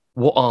 well,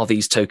 what are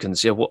these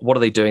tokens? What are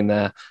they doing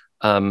there?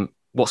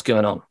 What's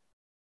going on?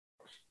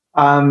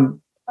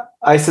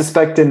 I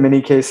suspect in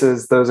many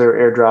cases those are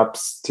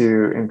airdrops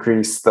to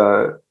increase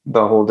the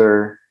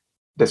holder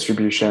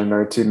distribution,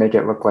 or to make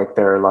it look like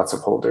there are lots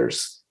of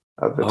holders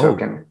of the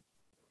token.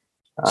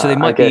 So they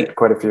might get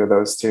quite a few of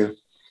those too.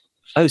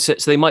 Oh, so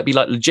they might be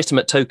like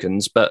legitimate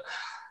tokens, but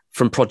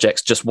from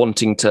projects just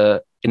wanting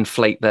to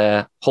inflate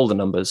their holder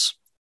numbers.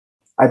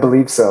 I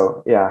believe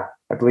so. Yeah,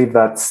 I believe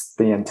that's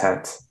the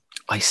intent.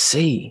 I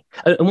see.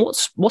 And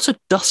what's a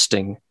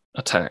dusting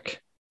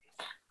attack?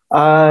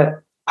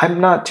 I'm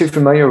not too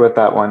familiar with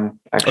that one,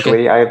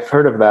 actually. Okay. I've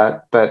heard of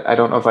that, but I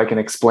don't know if I can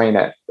explain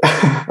it.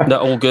 No,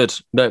 all good.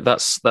 No,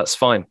 that's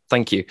fine.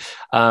 Thank you.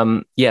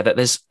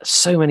 There's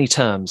so many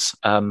terms.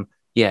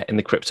 In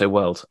the crypto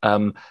world.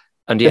 And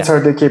it's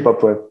hard to keep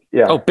up with.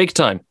 Yeah. Oh, big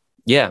time.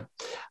 Yeah.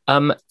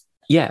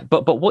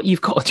 But what you've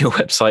got on your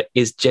website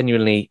is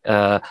genuinely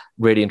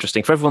really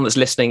interesting. For everyone that's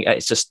listening,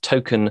 it's just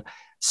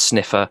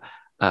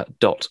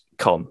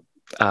tokensniffer.com.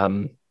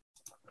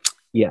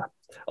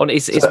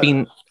 It's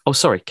been. Oh,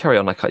 sorry. Carry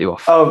on. I cut you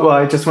off. Oh, well,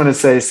 I just want to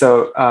say,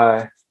 so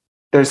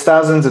there's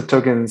thousands of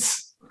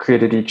tokens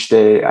created each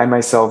day. I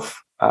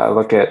myself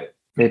look at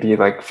maybe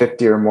like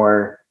 50 or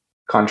more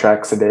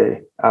contracts a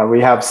day.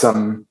 We have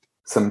some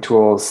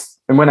tools,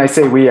 and when I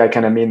say we, I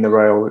kind of mean the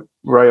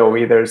royal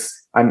we.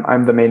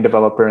 I'm the main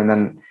developer, and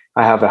then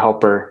I have a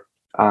helper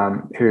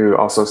who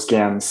also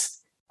scans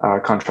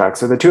contracts.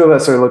 So the two of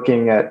us are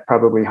looking at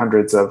probably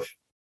hundreds of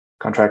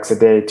contracts a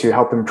day to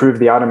help improve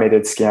the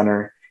automated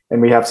scanner.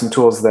 And we have some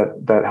tools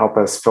that help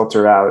us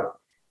filter out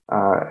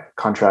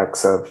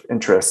contracts of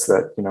interest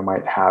that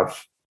might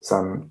have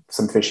some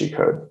fishy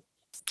code.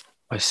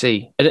 I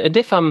see. And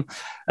if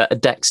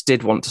Dex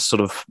did want to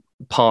sort of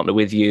partner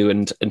with you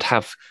and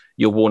have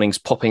your warnings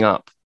popping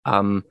up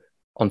on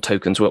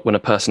tokens when a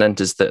person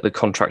enters the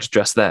contract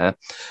address there,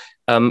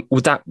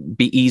 would that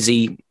be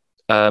easy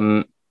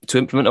to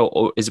implement,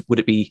 or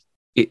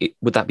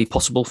would that be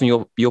possible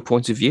from your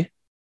point of view?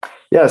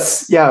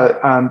 Yes.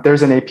 Yeah.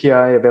 There's an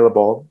API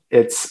available.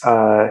 It's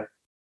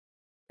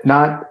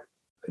not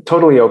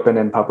totally open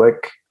in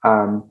public.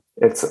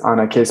 It's on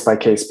a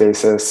case-by-case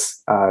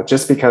basis.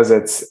 Just because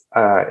it's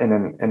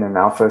in an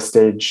alpha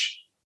stage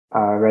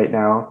right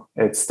now,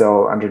 it's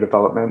still under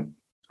development,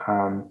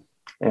 and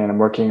I'm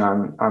working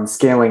on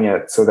scaling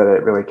it so that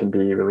it really can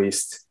be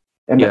released.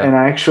 And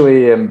I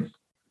actually am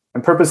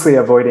purposely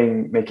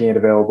avoiding making it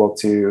available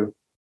to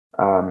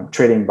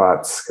trading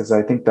bots, because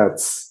I think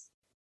those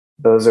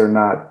are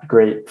not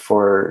great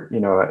for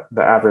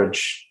the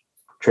average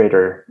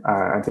trader.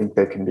 I think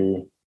they can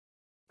be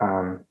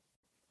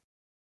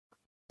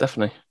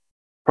definitely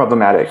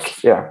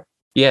problematic. Yeah.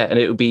 Yeah, and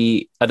I don't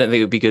think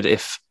it would be good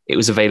if it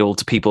was available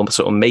to people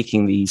sort of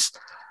making these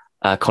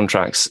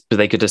contracts, but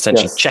they could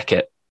essentially check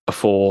it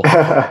before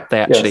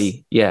they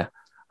actually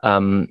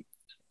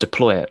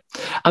deploy it.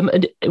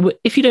 And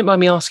if you don't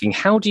mind me asking,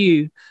 how do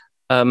you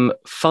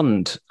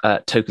fund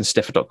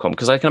tokensniffer.com?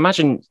 Because I can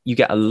imagine you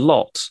get a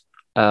lot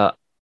of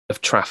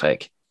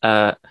traffic,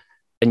 and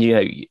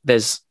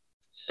there's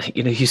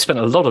you spent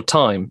a lot of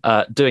time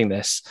doing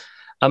this,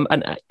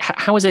 and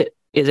how is it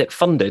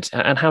funded,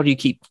 and how do you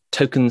keep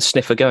Token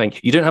Sniffer going?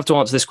 You don't have to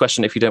answer this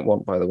question if you don't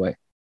want, by the way.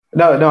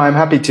 No, I'm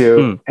happy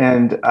to.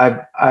 And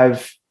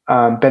I've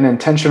been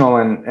intentional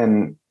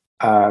in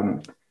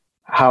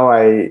how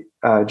I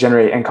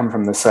generate income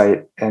from the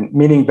site, and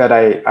meaning that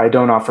I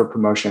don't offer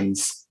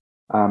promotions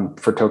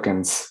for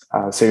tokens.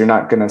 So you're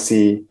not going to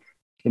see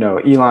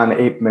Elon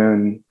Ape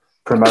Moon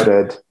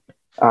promoted.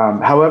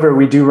 However,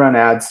 we do run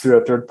ads through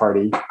a third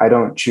party. I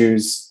don't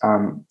choose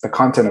the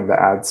content of the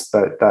ads,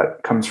 but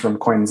that comes from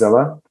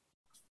Coinzilla.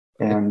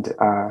 And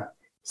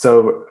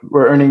so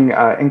we're earning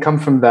income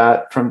from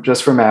that,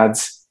 from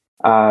ads.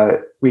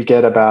 We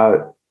get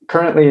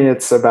currently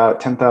it's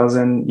about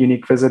 10,000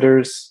 unique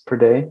visitors per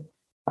day,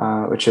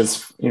 which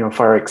is,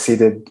 far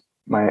exceeded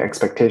my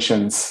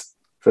expectations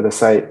for the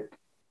site.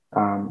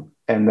 And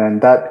then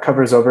that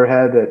covers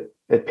overhead.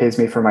 It pays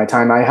me for my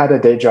time. I had a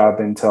day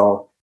job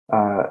until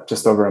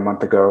just over a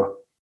month ago,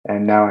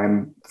 and now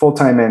I'm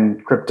full-time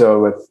in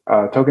crypto with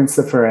Token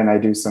Sniffer, and I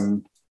do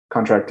some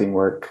contracting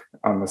work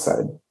on the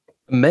side.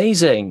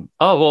 Amazing.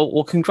 Oh,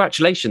 well,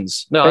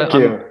 congratulations. No, Thank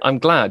you. I'm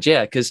glad.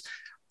 Yeah, because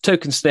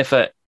Token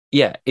Sniffer,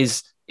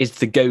 is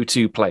the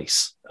go-to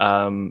place,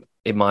 in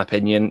my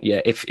opinion.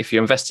 Yeah, if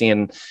you're investing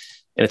in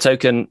a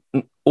token,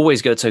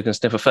 always go to Token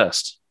Sniffer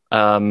first.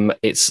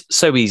 It's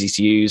so easy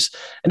to use,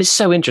 and it's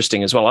so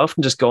interesting as well. I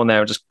often just go on there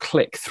and just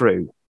click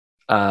through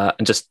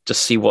and just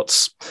see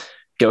what's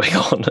going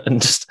on,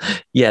 and just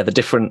the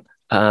different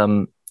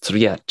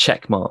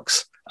check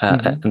marks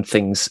and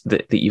things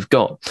that you've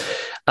got.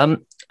 I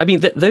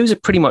mean, those are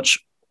pretty much.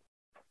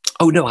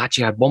 Oh no,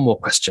 actually, I had one more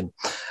question,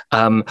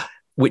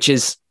 which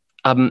is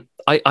I'm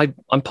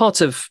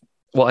part of.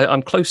 Well,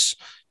 I'm close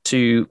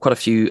to quite a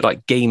few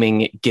like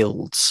gaming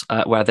guilds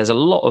where there's a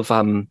lot of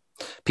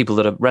people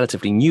that are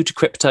relatively new to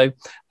crypto,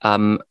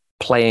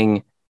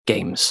 playing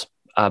games,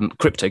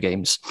 crypto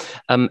games.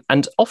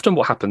 And often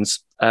what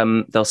happens,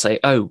 they'll say,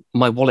 oh,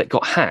 my wallet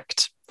got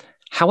hacked.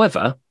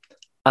 However,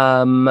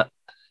 I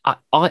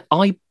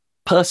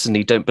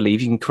personally don't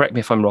believe, you can correct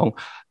me if I'm wrong,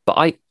 but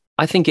I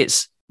think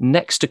it's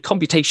next to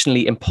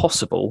computationally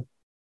impossible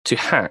to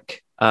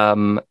hack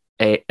a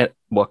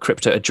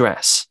crypto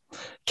address.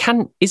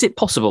 Is it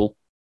possible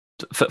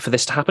for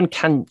this to happen?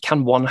 Can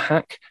one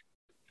hack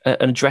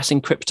an address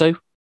in crypto?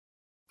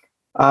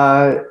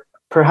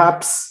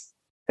 Perhaps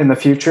in the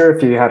future,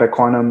 if you had a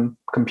quantum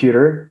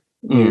computer,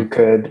 you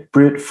could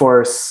brute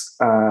force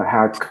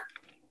hack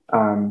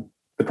the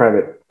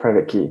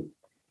private key.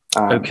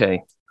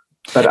 Okay,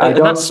 but I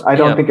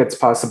don't think it's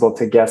possible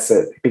to guess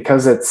it,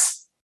 because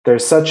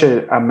there's such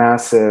a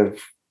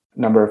massive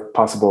number of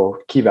possible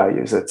key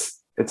values.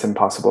 It's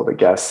impossible to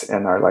guess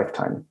in our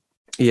lifetime.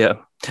 Yeah.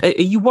 Are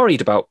you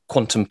worried about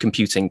quantum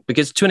computing?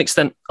 Because to an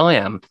extent, I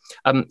am.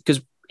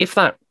 Because if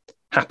that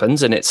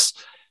happens and it's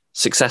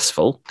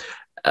successful,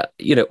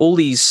 all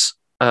these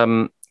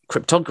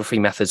cryptography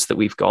methods that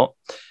we've got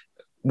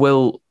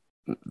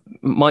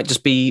might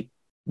just be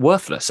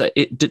worthless.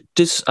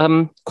 Does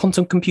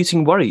quantum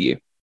computing worry you?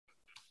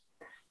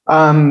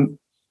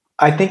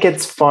 I think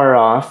it's far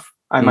off.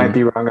 I might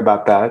be wrong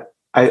about that.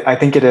 I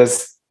think it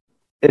is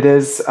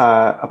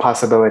a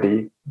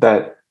possibility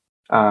that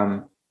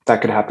that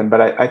could happen,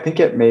 but I think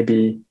it may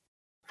be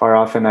far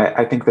off, and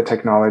I think the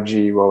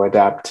technology will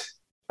adapt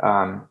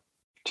to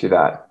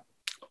that.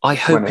 I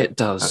hope it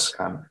does.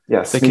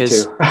 Yes,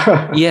 because, me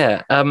too.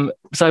 Yeah.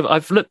 So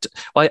I've looked.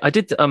 I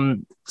did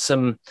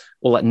some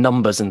all that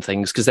numbers and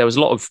things, because there was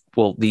a lot of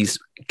these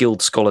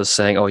guild scholars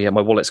saying, "Oh yeah,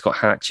 my wallet's got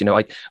hacked.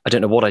 I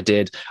don't know what I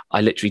did.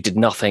 I literally did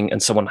nothing,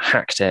 and someone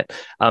hacked it."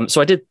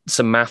 So I did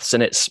some maths,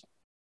 and it's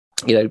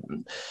I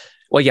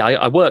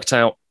worked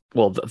out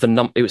the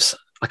number. It was,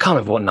 I can't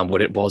remember what number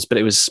it was, but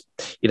it was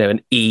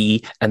an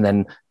E and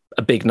then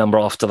a big number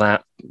after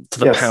that to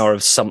the power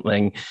of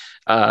something.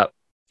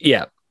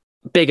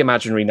 Big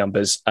imaginary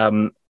numbers.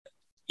 But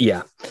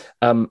yeah,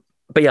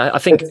 I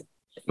think.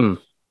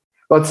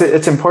 Well,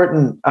 it's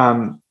important.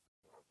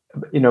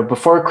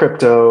 Before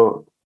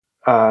crypto,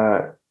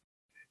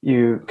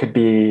 you could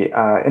be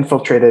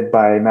infiltrated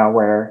by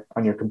malware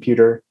on your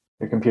computer.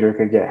 Your computer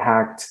could get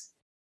hacked,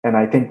 and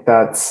I think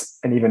that's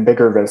an even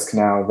bigger risk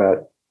now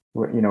that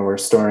we're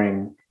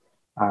storing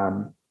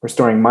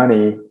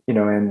money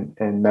in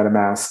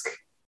MetaMask,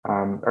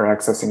 or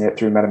accessing it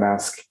through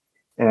MetaMask.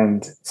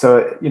 And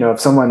so, if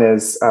someone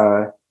is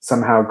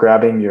somehow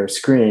grabbing your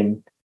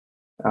screen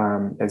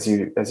as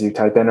you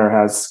type in, or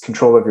has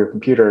control of your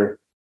computer,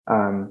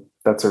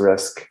 that's a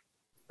risk,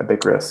 a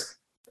big risk.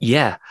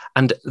 Yeah,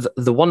 and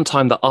the one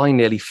time that I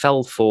nearly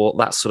fell for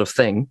that sort of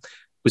thing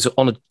was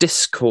on a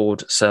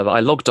Discord server. I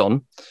logged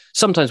on.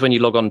 Sometimes when you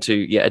log on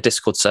to a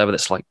Discord server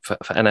that's like for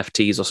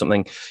NFTs or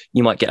something,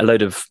 you might get a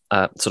load of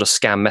sort of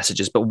scam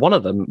messages. But one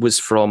of them was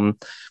from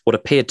what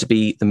appeared to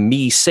be the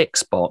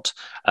Me6 bot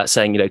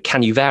saying,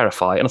 can you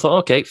verify? And I thought,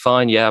 okay,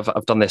 fine. Yeah,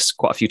 I've done this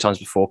quite a few times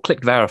before.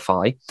 Click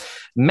verify.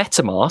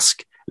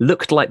 MetaMask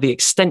looked like the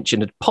extension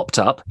had popped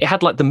up. It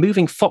had like the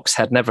moving fox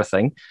head and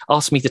everything.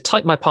 Asked me to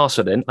type my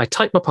password in. I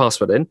typed my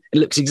password in. It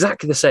looks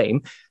exactly the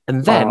same.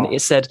 And then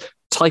it said,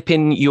 type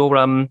in your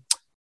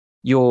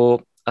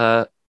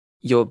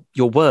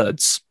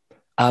words,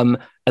 and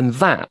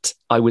that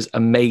I was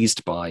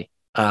amazed by.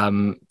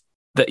 That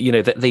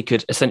they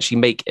could essentially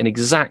make an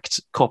exact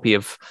copy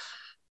of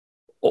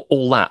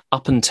all that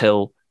up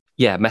until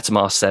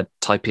MetaMask said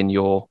type in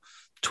your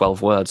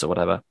 12 words or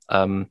whatever.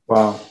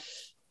 Wow.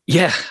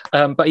 Yeah,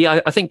 but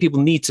I think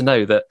people need to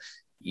know that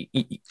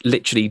you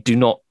literally do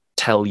not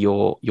tell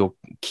your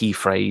key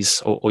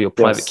phrase or your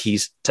private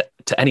keys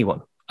to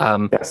anyone.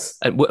 Yes,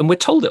 and we're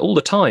told it all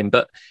the time,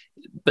 but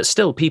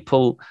still,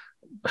 people,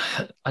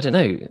 I don't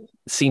know,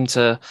 seem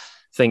to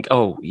think,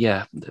 oh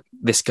yeah,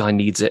 this guy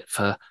needs it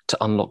to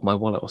unlock my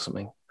wallet or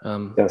something.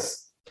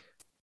 Yes,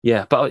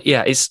 yeah, but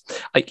it's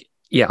like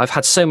I've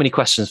had so many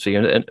questions for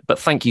you, but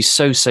thank you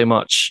so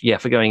much,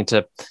 for going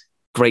into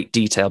great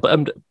detail.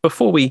 But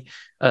before we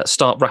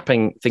start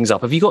wrapping things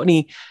up, have you got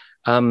any,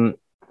 a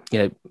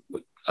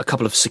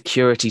couple of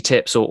security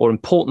tips or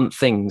important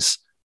things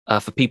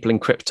for people in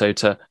crypto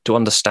to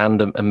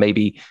understand and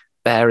maybe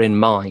bear in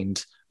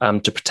mind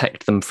to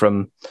protect them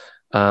from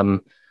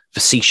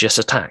facetious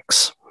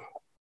attacks?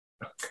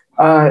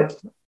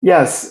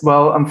 Yes.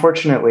 Well,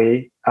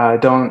 unfortunately,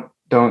 don't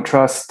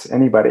trust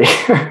anybody.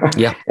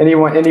 Yeah.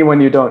 anyone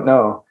you don't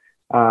know,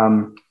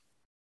 and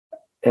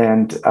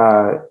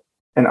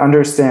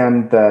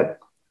understand that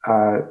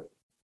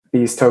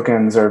these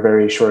tokens are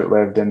very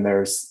short-lived, and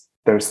there's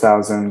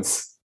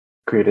thousands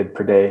created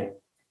per day,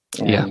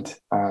 and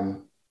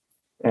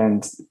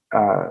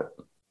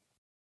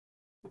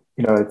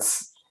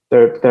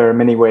there are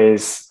many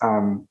ways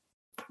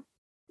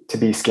to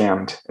be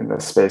scammed in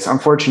this space,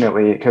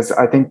 unfortunately, because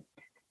I think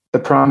the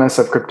promise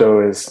of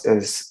crypto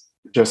is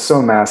just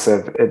so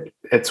massive.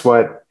 It's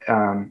what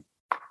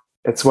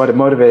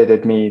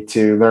motivated me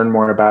to learn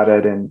more about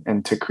it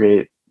and to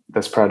create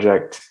this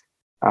project.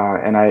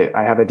 And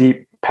I have a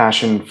deep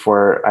passion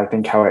for, I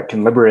think, how it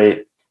can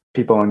liberate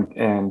people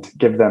and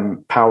give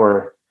them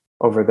power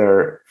over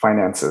their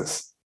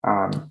finances.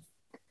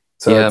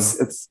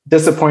 It's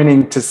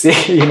disappointing to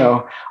see,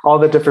 all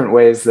the different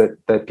ways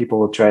that people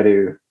will try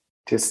to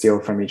steal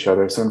from each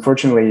other. So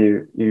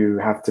unfortunately, you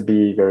have to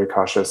be very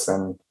cautious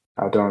and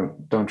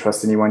don't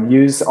trust anyone.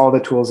 Use all the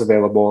tools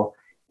available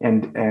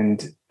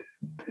and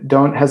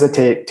don't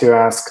hesitate to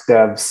ask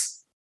devs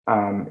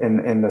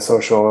in the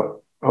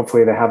social.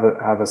 Hopefully, they have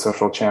a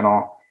social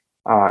channel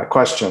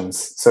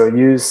questions. So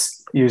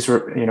use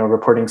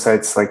reporting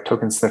sites like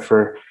Token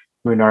Sniffer.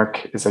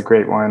 Moonarch is a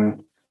great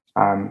one.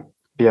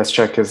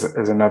 BSCheck is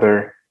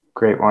another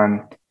great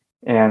one.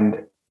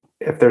 And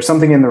if there's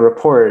something in the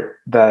report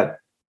that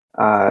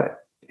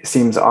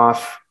seems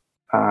off,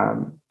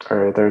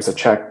 or there's a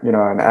check,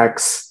 an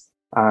X,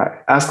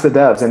 ask the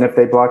devs. And if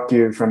they blocked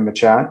you from the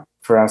chat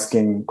for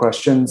asking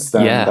questions,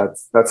 then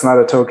that's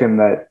not a token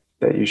that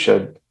you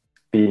should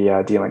be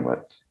dealing with.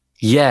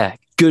 Yeah,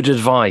 good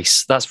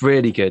advice. That's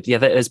really good. Yeah,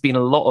 there's been a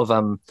lot of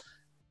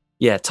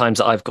times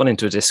that I've gone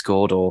into a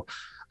Discord or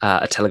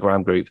a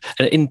Telegram group,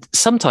 and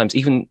sometimes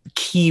even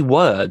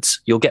keywords,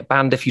 you'll get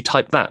banned if you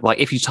type that. Like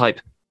if you type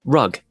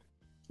rug,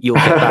 you'll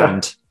get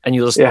banned, and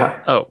you'll just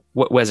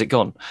where's it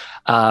gone?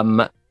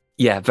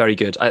 Very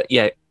good.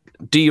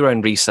 Do your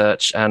own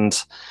research and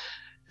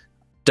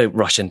don't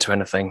rush into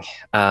anything.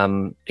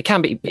 It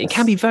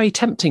can be very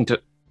tempting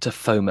to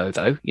FOMO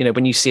though.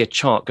 When you see a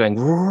chart going,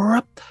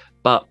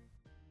 but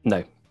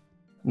no,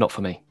 not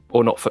for me,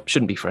 or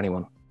shouldn't be for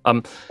anyone.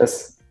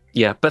 Yes.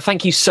 Yeah, but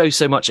thank you so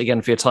much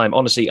again for your time.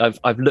 Honestly,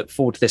 I've looked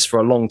forward to this for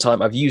a long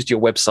time. I've used your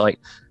website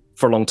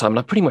for a long time, and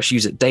I pretty much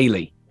use it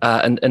daily.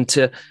 And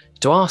to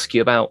ask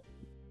you about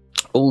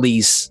all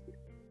these,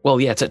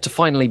 to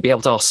finally be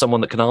able to ask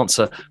someone that can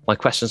answer my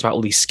questions about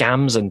all these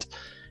scams, and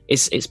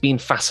it's been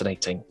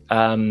fascinating.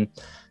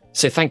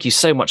 So thank you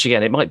so much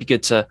again. It might be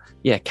good to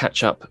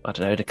catch up, I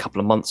don't know, in a couple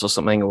of months or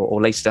something,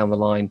 or later down the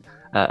line,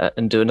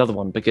 and do another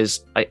one,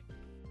 because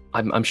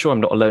I'm sure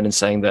I'm not alone in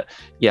saying that.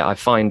 I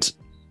find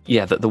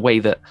that the way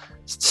that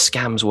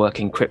scams work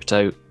in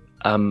crypto,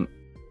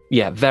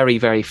 very,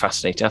 very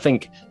fascinating. I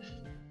think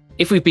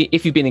if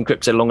you've been in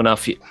crypto long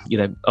enough,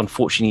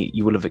 unfortunately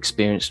you will have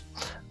experienced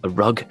a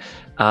rug,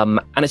 and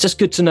it's just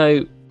good to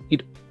know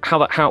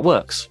how it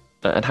works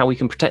and how we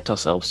can protect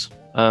ourselves.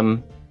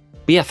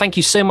 Thank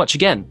you so much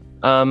again.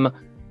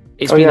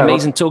 It's been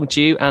amazing talking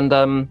to you,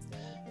 and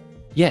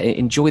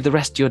enjoy the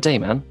rest of your day,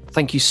 man.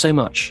 Thank you so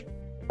much.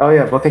 Oh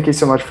yeah, well, thank you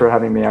so much for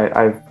having me.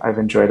 I've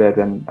enjoyed it,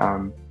 and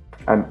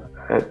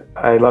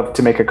I love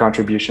to make a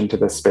contribution to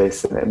this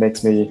space, and it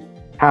makes me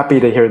happy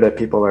to hear that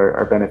people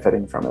are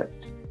benefiting from it.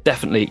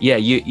 Definitely,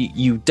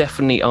 you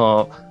definitely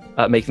are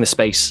making the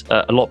space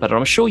a lot better.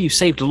 I'm sure you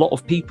saved a lot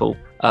of people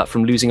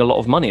from losing a lot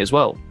of money as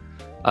well.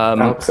 I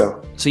hope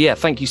so. So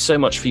thank you so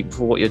much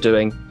for what you're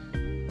doing,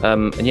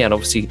 and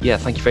obviously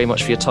thank you very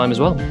much for your time as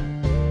well.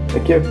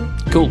 Thank you.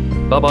 Cool.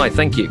 Bye bye.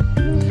 Thank you.